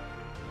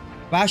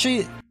 But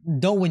actually,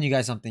 don't win you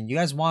guys something. You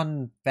guys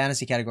won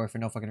fantasy category for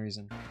no fucking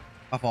reason.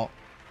 My fault.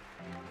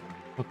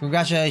 Well,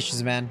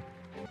 congratulations, man.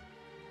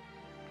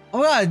 Oh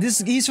my god,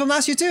 he's from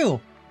last year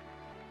too.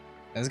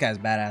 This guy's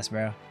badass,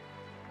 bro.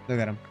 Look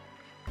at him.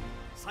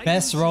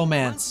 Best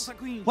romance.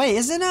 Wait,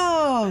 isn't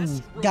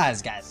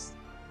guys.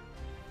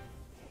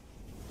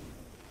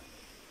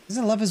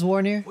 Isn't Love is War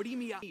in here?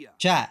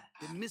 Chat.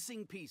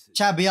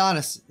 Chat, be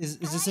honest. Is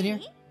this in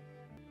here?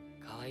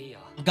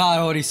 God,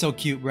 oh, he's so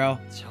cute, bro.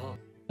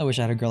 I wish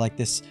I had a girl like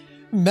this.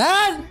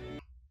 Man!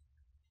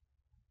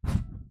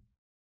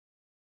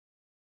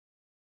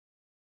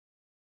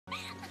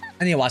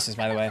 I need to watch this,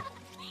 by the way.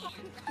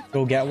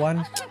 Go get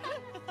one.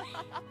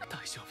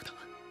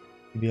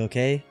 You'll be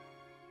okay.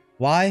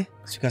 Why?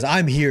 It's because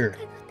I'm here.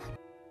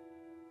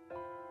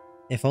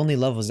 If only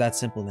love was that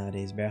simple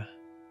nowadays, bro.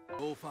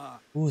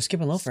 Ooh, Skip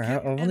and Loafer.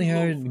 I've only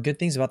heard good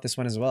things about this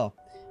one as well.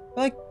 I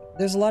feel like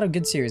there's a lot of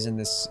good series in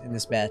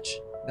this batch.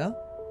 No?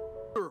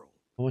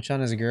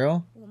 Momo-chan is a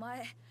girl?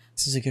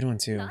 This is a good one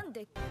too.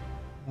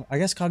 I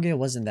guess Kaguya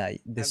wasn't that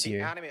this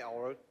year.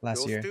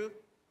 Last year.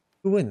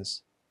 Who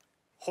wins?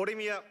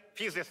 Horimiya?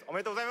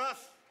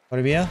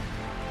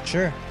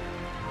 Sure.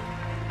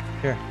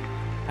 Sure.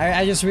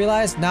 I just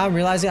realized, now I'm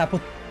realizing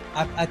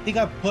I think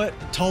I put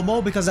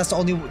Tomo because that's the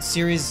only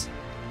series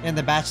in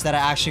the batch that I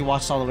actually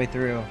watched all the way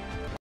through.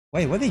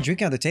 Wait, what are they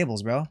drinking on the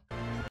tables, bro?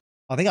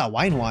 Oh, they got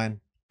wine.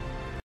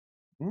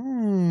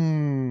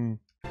 Mmm.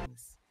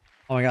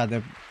 Oh my god,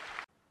 they're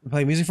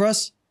playing music for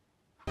us?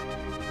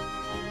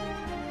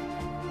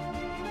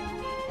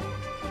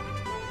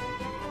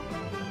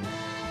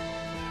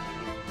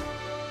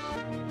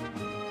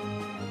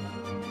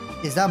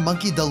 Is that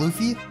Monkey the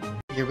Luffy?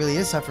 It really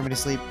is time for me to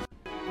sleep.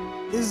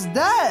 Is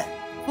that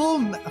Full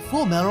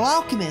Metal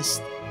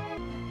Alchemist?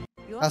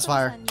 That's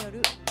fire.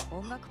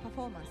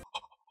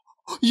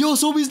 Yo,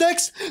 Sobi's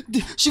next?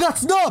 She got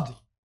snubbed!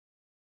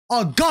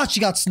 Oh god, she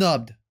got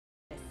snubbed!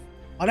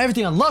 On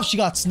everything I love, she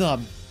got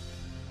snubbed!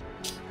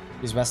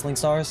 These wrestling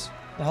stars?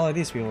 The hell are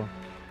these people?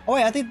 Oh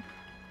wait, I think...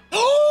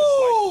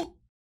 Oh!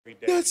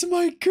 That's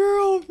my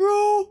girl,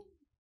 bro!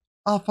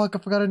 Oh fuck, I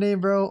forgot her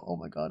name, bro. Oh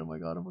my god, oh my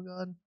god, oh my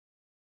god.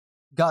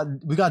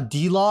 We got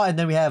D-Law, and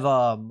then we have,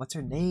 what's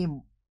her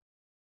name?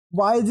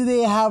 Why do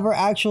they have her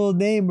actual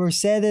name?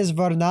 Mercedes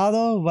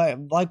Varnado?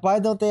 Why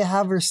don't they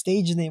have her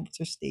stage name? What's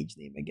her stage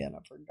name again? I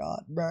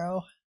forgot,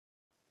 bro.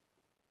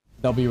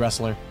 W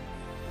Wrestler.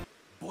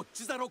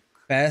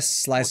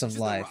 Best Slice of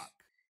Life.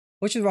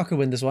 Bocchi the Rock could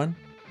win this one.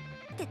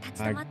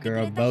 My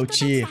girl,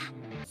 Bocchi.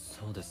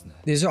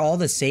 These are all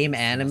the same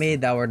anime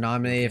that were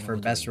nominated for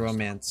Best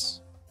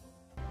Romance.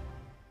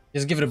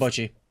 Just give it a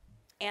Bocchi.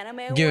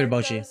 Give it a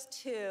Bocchi.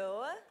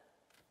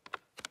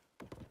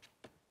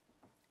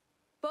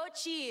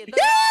 Bocchi.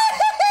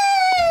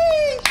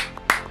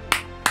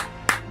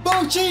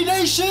 Bocchi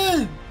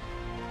Nation!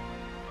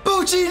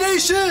 Bocchi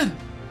Nation!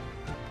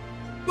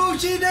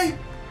 Bocchi Nation!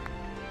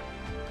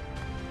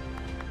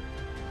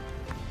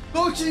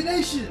 Bocchi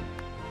Nation!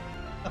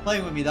 Stop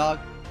playing with me, dog.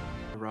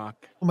 Rock.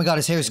 Oh my god,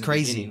 his hair is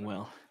crazy.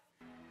 Well.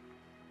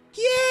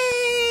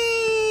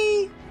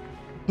 Yay!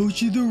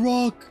 Bocchi the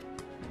Rock.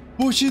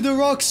 Bocchi the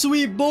Rock,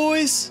 sweet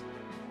boys.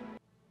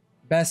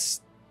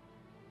 Best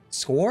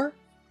score?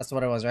 That's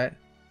what it was, right?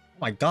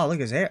 Oh my god, look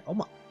at his hair. Oh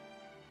my.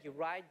 You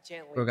ride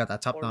gently. Bro got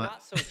that top or knot.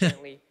 not so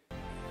gently.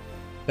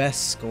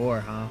 Best score,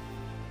 huh?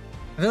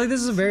 I feel like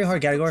this is a very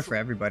hard category for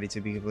everybody,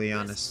 to be completely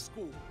honest.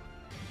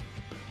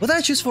 What did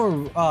I choose for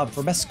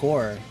best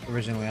score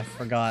originally? I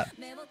forgot.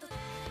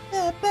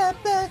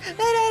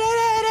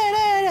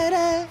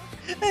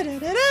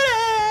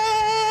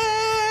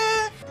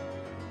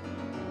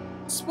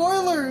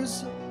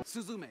 Spoilers.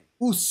 Suzume.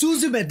 Ooh,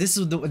 Suzume. This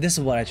is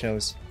what I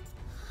chose.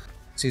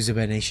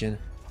 Suzume Nation.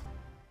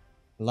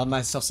 Love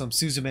myself some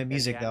Suzume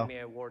music though. The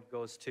Anime Award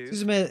goes to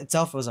Suzume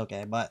itself was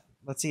okay, but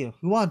let's see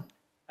who won.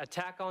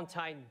 Attack on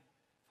Titan.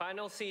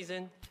 Final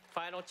season,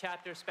 final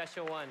chapter,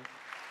 special one.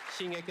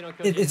 Shingeki no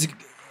Kyojin.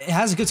 It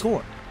has a good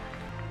score.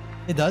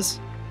 It does.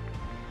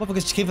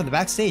 Motherfuckers just came from the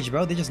backstage,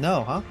 bro. They just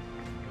know, huh?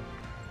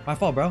 My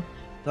fault, bro.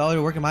 They're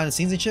already working behind the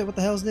scenes and shit. What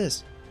the hell is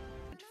this?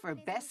 For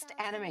best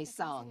anime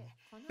song.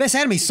 Best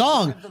anime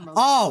song.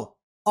 Oh,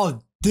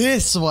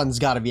 this one's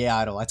gotta be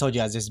Idol. I told you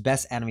guys, this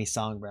best anime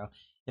song, bro.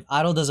 If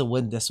Idol doesn't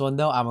win this one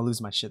though, I'm gonna lose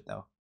my shit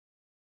though.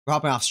 We're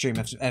hopping off stream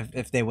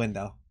if they win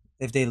though.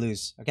 If they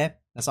lose, okay?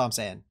 That's all I'm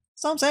saying.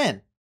 That's all I'm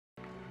saying.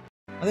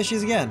 Oh, there she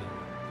is again.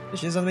 There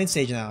she is on the main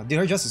stage now. Dude,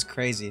 her dress is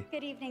crazy.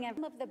 Good evening. I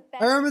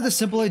remember the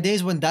simpler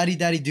days when Daddy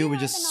Do would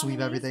just sweep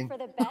everything. For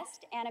the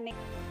best anime.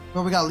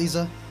 Where we got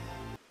Lisa.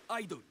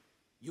 Idol.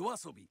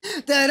 Yoasobi.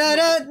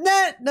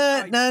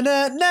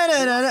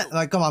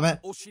 Like, come on, man.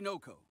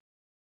 Oshinoko.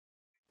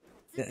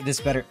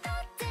 This better.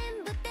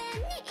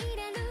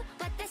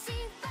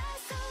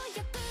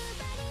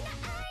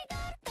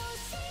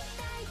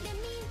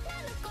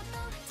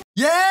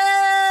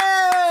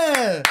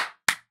 Yeah!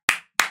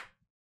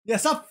 Yeah,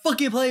 stop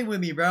fucking playing with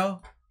me,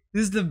 bro.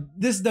 This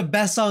is the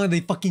best song of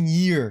the fucking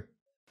year.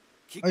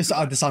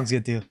 Oh, this song's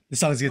good too. This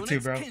song's good too,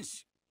 bro.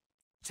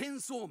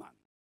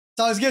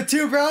 Song's good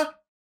too, bro.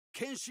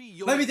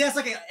 Let me dance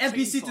like an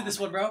NPC to this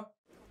one, bro.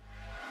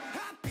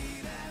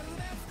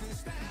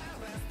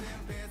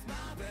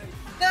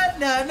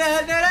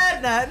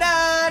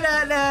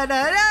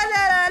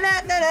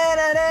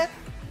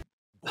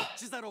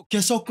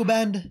 Kesoku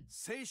band.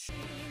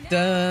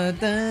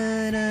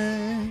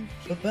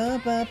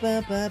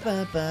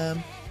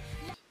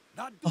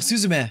 Oh,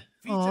 Suzume.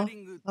 Oh,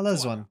 I love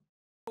this one.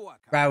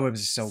 Radwimps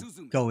is so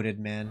goated,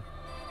 man.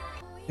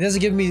 It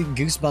doesn't give me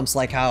goosebumps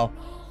like how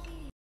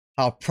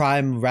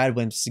Prime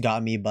Radwimps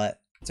got me,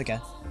 but it's okay.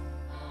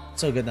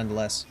 So good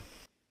nonetheless.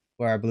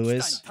 Where our blue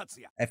is.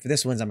 If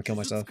this wins, I'm gonna kill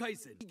myself.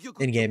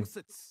 In game.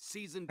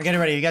 I'm getting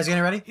ready. You guys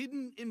getting ready?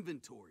 Hidden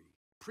inventory.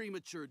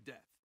 Premature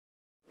death.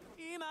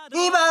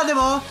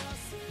 Demo.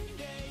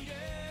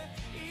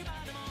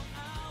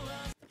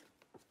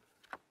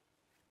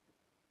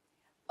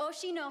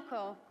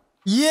 Oshinoko.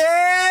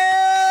 Yeah!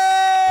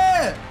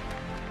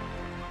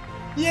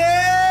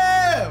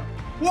 Yeah!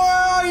 Where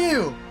are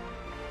you?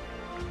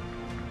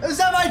 Is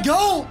that my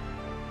goal?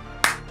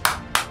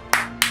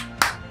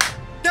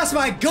 That's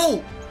my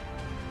goal.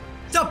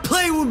 Stop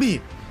playing with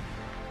me.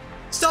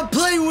 Stop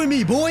playing with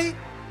me, boy.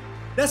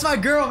 That's my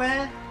girl,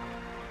 man.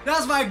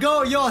 That's my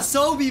goal. Yo,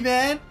 Asobi,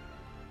 man.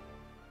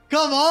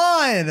 Come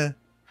on.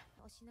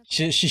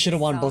 She should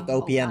have won both the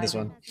OP and this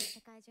one.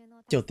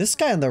 Yo, this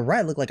guy on the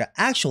right looked like an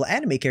actual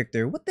anime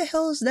character. What the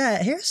hell is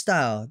that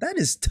hairstyle? That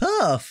is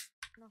tough.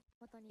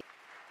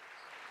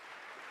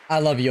 I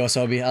love you,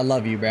 Asobi. I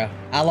love you, bro.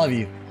 I love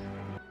you.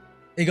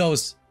 It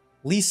goes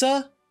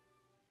Lisa,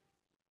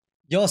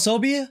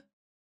 Yoasobi,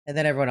 and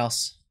then everyone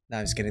else. No,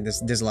 I'm just kidding.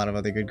 There's a lot of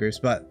other good groups,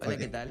 but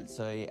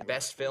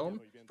Best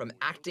film from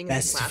acting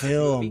Best in the classic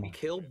film. movie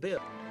Kill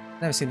Bill.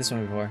 Never seen this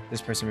one before.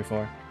 This person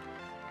before.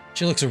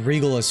 She looks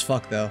regal as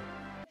fuck though.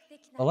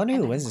 I wonder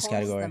who wins this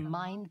category.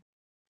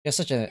 She has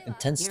such an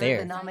intense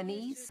stare.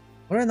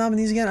 What are the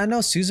nominees again? I know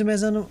Suzume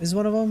is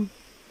one of them.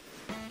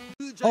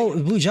 Oh,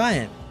 Blue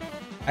Giant.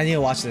 I need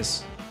to watch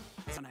this.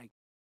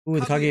 Ooh,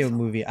 the Kaguya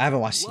movie. I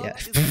haven't watched it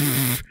yet.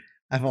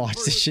 I haven't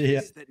watched this shit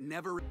yet.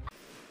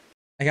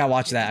 I gotta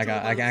watch that.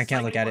 I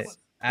can't look at it.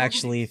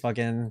 Actually,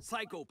 fucking.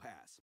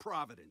 Psychopath.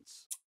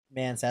 Providence.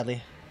 Man,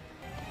 sadly.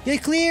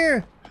 Get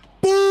clear!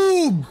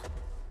 Boom!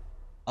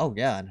 Oh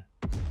god.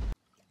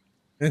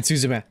 And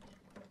Suzume.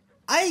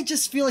 I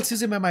just feel like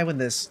Suzume might win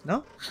this.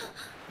 No?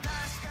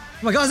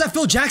 Oh my god, is that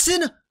Phil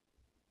Jackson?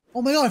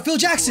 Oh my god, Phil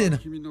Jackson!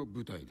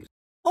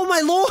 Oh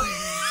my lord!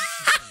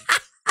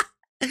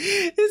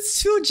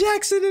 It's Phil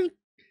Jackson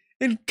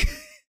and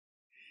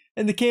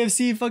the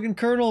KFC fucking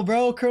Colonel,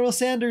 bro. Colonel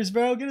Sanders,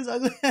 bro. Get his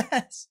ugly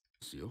ass.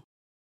 Who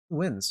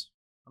wins?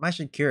 I'm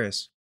actually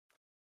curious.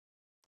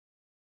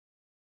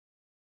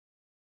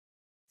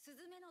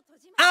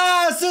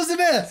 Ah,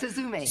 Suzume!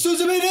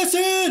 Suzume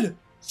Nation!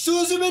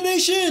 Suzume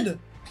Nation!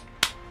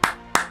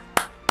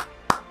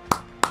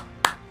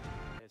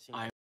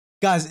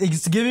 Guys,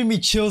 it's giving me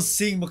chills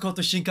seeing Makoto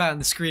Shinkai on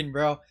the screen,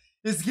 bro.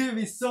 It's giving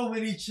me so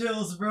many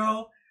chills,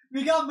 bro.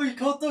 We got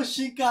Makoto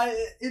Shinkai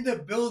in the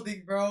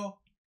building, bro.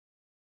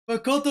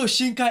 Makoto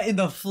Shinkai in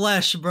the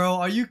flesh, bro.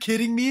 Are you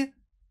kidding me?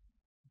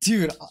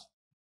 Dude.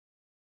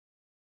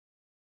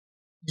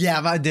 Yeah,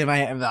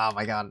 oh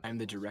my god. I'm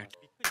the director.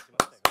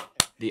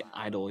 The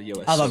Idol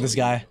US. I love this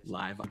guy.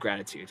 Live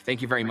gratitude.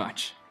 Thank you very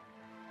much.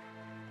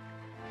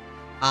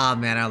 Ah,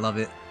 man, I love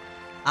it.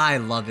 I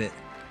love it.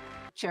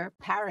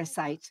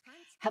 Parasite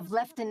have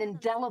left an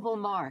indelible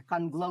mark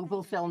on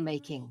global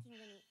filmmaking.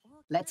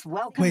 Let's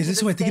welcome Wait, is this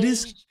who I think it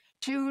is?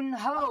 Chun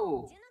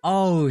Ho.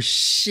 Oh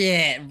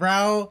shit,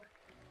 bro.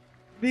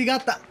 We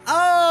got the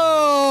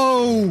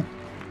oh.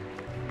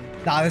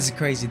 Nah, this is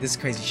crazy. This is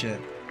crazy shit.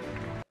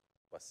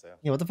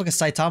 Yeah, what the fuck is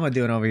Saitama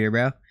doing over here,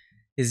 bro?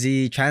 Is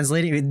he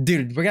translating?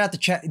 Dude, we're gonna have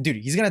to dude,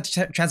 he's gonna have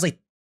to translate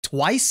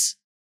twice.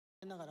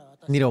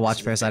 Need to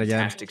watch Parasite again.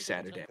 Fantastic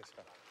Saturday.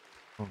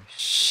 Oh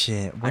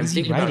shit! What I'm is he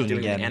thinking about writing doing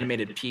again? an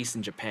animated piece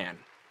in Japan.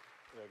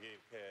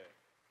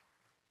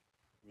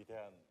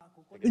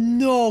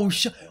 No,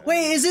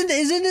 wait, isn't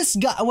this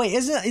guy? Wait,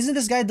 isn't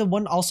this guy the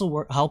one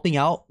also helping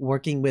out,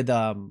 working with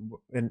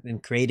in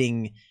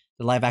creating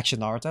the live action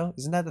Naruto?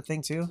 Isn't that the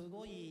thing too?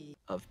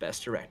 Of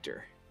Best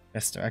Director.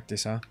 Best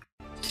directors, huh?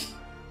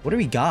 What do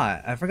we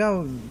got? I forgot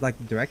what, like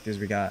the directors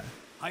we got.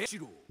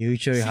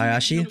 Yuichiro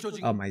Hayashi.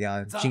 Oh my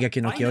god,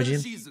 Shingeki no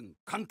Kyojin.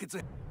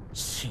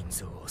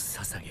 Shinzo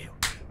Sasageo.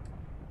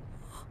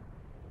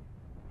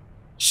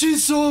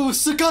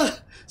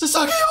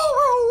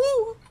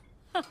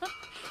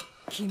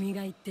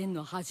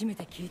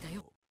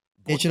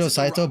 Ichiro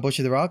Saito,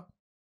 Butcher the Rock.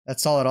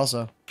 That's solid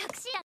also.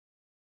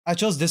 I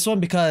chose this one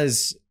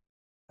because,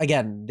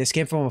 again, this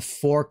came from a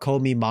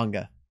 4-komi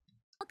manga.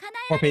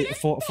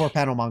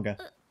 4-panel manga.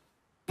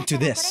 To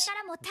this.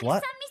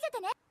 What?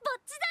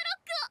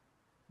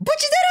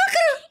 Butcher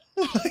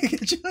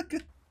the Rock!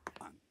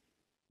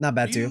 Not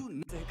bad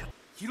too.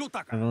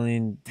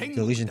 Evelyn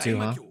Delusion 2,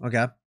 huh?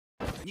 Okay.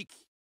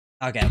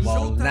 Okay,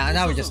 well,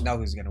 now we just know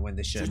who's gonna win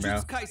this shit,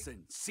 bro.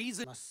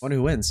 Wonder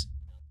who wins.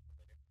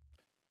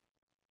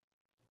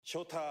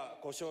 Shota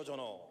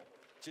Goshizono,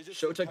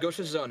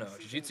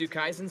 Jujutsu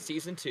Kaisen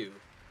Season 2.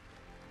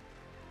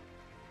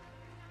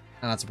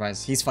 I'm not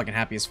surprised. He's fucking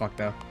happy as fuck,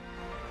 though.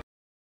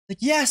 Like,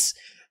 yes!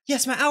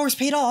 Yes, my hours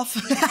paid off!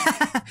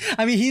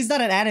 I mean, he's not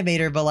an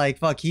animator, but like,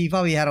 fuck, he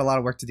probably had a lot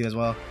of work to do as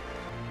well.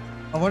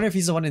 I wonder if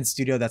he's the one in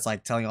studio that's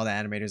like telling all the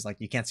animators, like,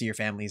 you can't see your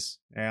families.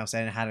 You know what I'm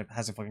saying? It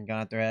has a fucking gun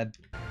at their head.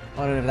 I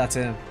wonder if that's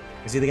him.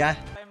 Is he the guy?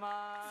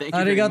 Thank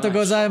you very much. Arigato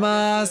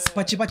gozaimasu!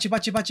 Pachi pachi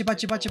pachi pachi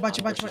pachi pachi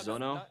pachi pachi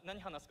pachi.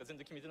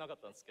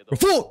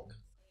 Fuck!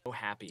 So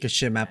happy. Good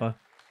shit, Mappa.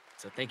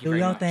 So thank you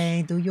very much.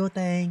 Do your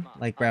thing.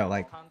 Like, bro,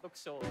 like.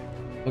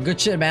 Well,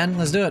 good shit, man.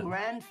 Let's do it.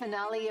 Grand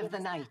finale of the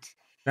night.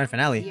 Grand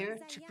finale. Here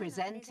to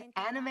present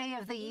Anime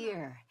of the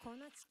Year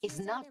is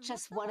not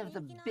just one of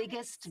the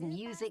biggest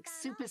music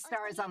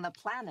superstars on the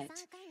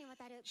planet.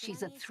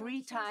 She's a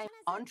 3-time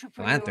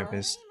entrepreneur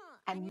Philanthropist.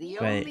 and the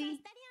Wait.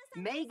 only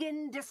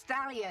Megan Thee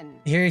Stallion.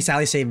 Hearing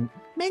Sally say, Megan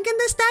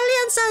Thee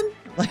Stallion, son.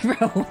 Like, bro,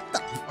 what the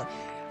fuck?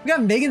 We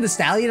got Megan Thee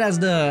Stallion as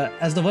the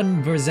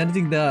one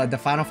presenting the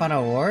final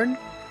award.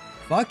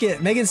 Fuck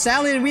it, Megan Thee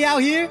Stallion, we out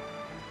here.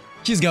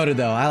 She's goated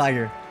though. I like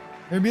her.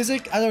 Her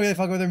music, I don't really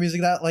fuck with her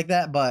music like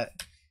that, but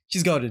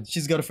she's goated.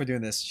 She's goated for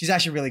doing this. She's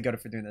actually really goated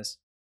for doing this.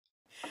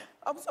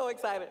 I'm so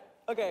excited.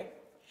 Okay.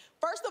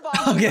 First of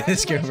all, okay,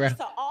 this girl, bro.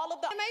 To all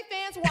of the anime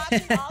fans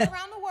watching all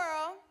around the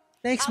world.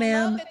 Thanks, I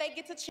ma'am. love that they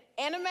get to choose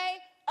Anime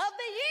of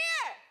the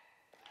Year.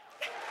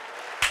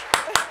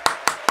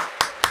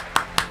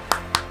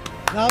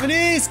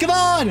 Nominees, come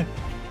on!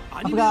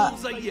 I forgot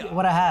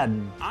what I had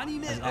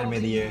as Anime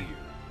of the Year.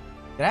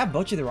 Did I have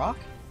Bocchi the Rock?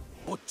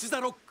 I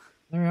don't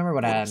remember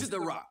what I had.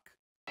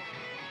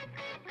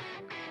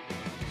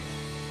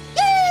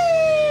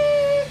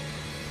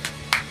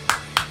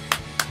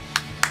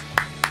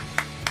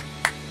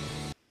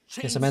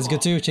 Chainsaw Man's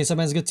good too. Chainsaw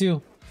Man's good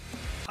too.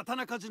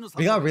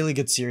 We got really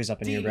good series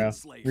up in here, bro.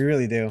 We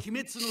really do.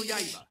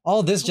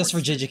 All this just for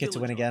JJK to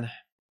win again.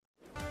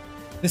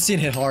 This scene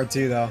hit hard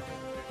too, though.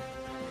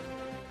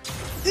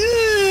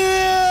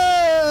 Yeah!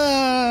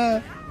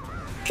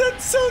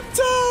 That's so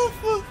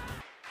tough!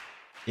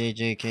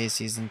 JJK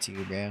Season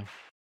 2, bro.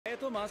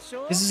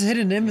 This is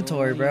hidden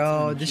inventory,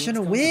 bro. This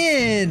shouldn't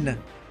win!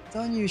 I'm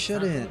telling you,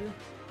 shouldn't.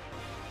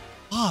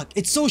 Fuck,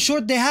 it's so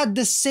short they had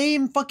the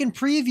same fucking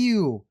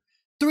preview.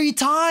 3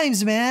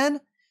 times,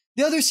 man!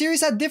 The other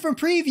series had different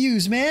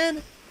previews,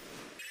 man!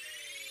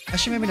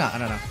 Actually, maybe not. I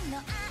don't know.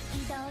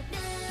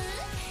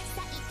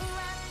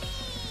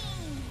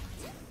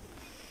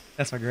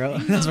 That's my girl.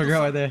 That's my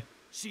girl right there.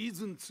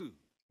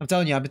 I'm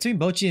telling you, I'm between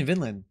Bocchi and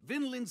Vinland.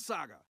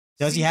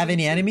 Does he have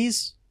any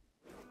enemies?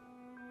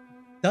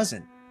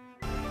 Doesn't.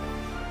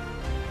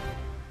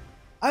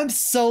 I'm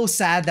so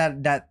sad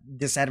that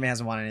this anime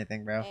hasn't won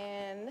anything, bro.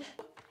 And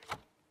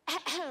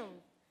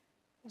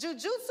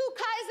Jujutsu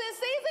Kaisen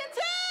Season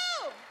 2!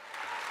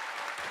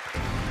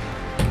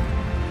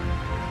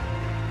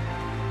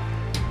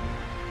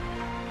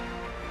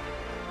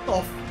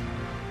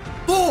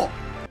 Oh!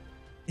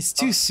 It's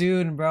too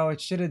soon, bro.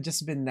 It should have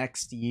just been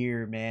next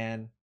year,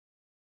 man.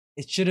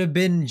 It should have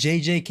been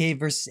JJK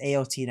versus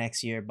AOT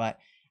next year, but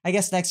I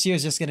guess next year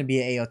is just gonna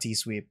be an AOT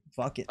sweep.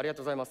 Fuck it. And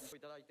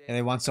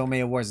they won so many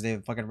awards, they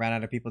fucking ran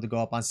out of people to go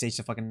up on stage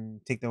to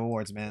fucking take the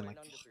awards, man. Like,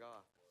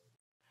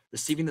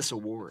 Receiving this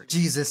award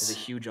Jesus is a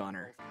huge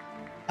honor.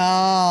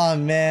 Oh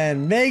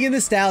man, Megan Thee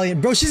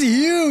Stallion, bro, she's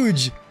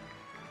huge.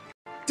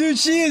 Dude,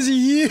 she is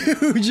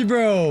huge,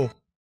 bro.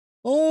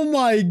 Oh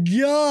my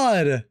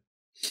god.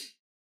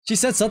 She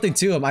said something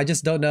to him. I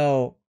just don't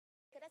know.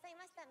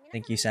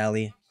 Thank you,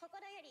 Sally.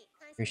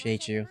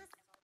 Appreciate you.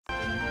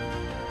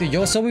 Dude,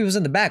 Yoasobi was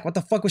in the back. What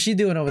the fuck was she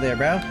doing over there,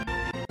 bro?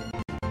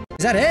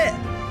 Is that it?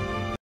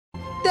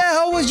 The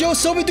hell was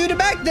Yoasobi doing in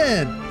the back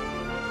then?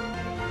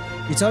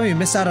 You telling me you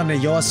missed out on the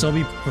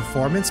Yoasobi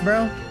performance,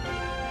 bro?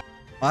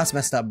 Oh, that's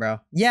messed up, bro.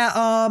 Yeah,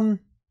 I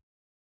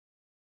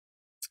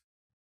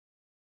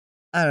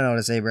don't know what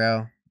to say,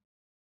 bro.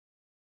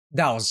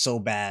 That was so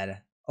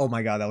bad. Oh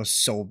my god, that was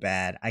so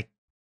bad.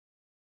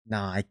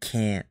 Nah, I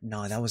can't.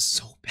 No, that was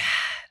so bad.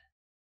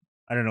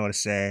 I don't know what to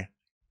say.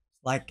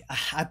 Like,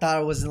 I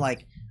thought it wasn't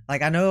like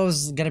I know it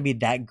was gonna be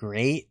that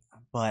great,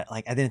 but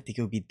like I didn't think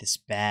it would be this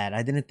bad.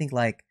 I didn't think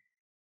like,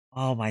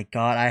 oh my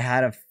god, I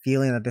had a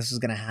feeling that this was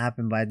gonna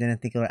happen, but I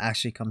didn't think it would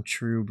actually come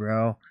true,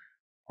 bro.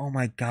 Oh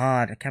my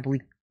god, I can't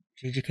believe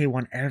JJK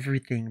won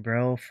everything,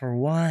 bro. For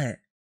what?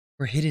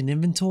 For hidden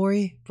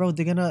inventory? Bro,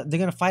 they're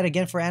gonna fight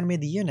again for anime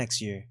of the year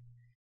next year.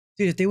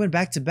 Dude, if they went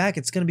back to back,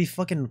 it's gonna be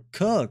fucking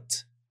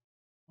cooked.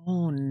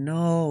 Oh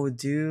no,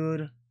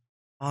 dude.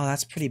 Oh,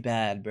 that's pretty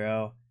bad,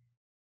 bro.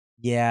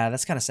 Yeah,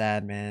 that's kind of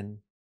sad, man.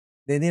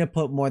 They need to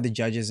put more of the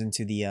judges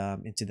into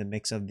the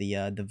mix of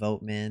the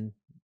vote, man.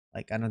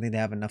 Like, I don't think they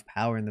have enough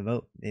power in the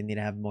vote. They need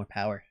to have more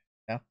power.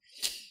 You know?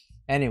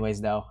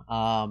 Anyways, though,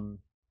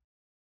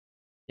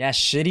 yeah,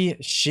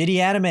 shitty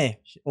anime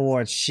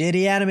awards.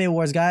 Shitty anime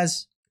awards,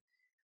 guys.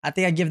 I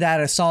think I give that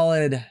a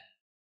solid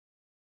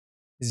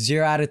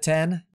 0 out of 10.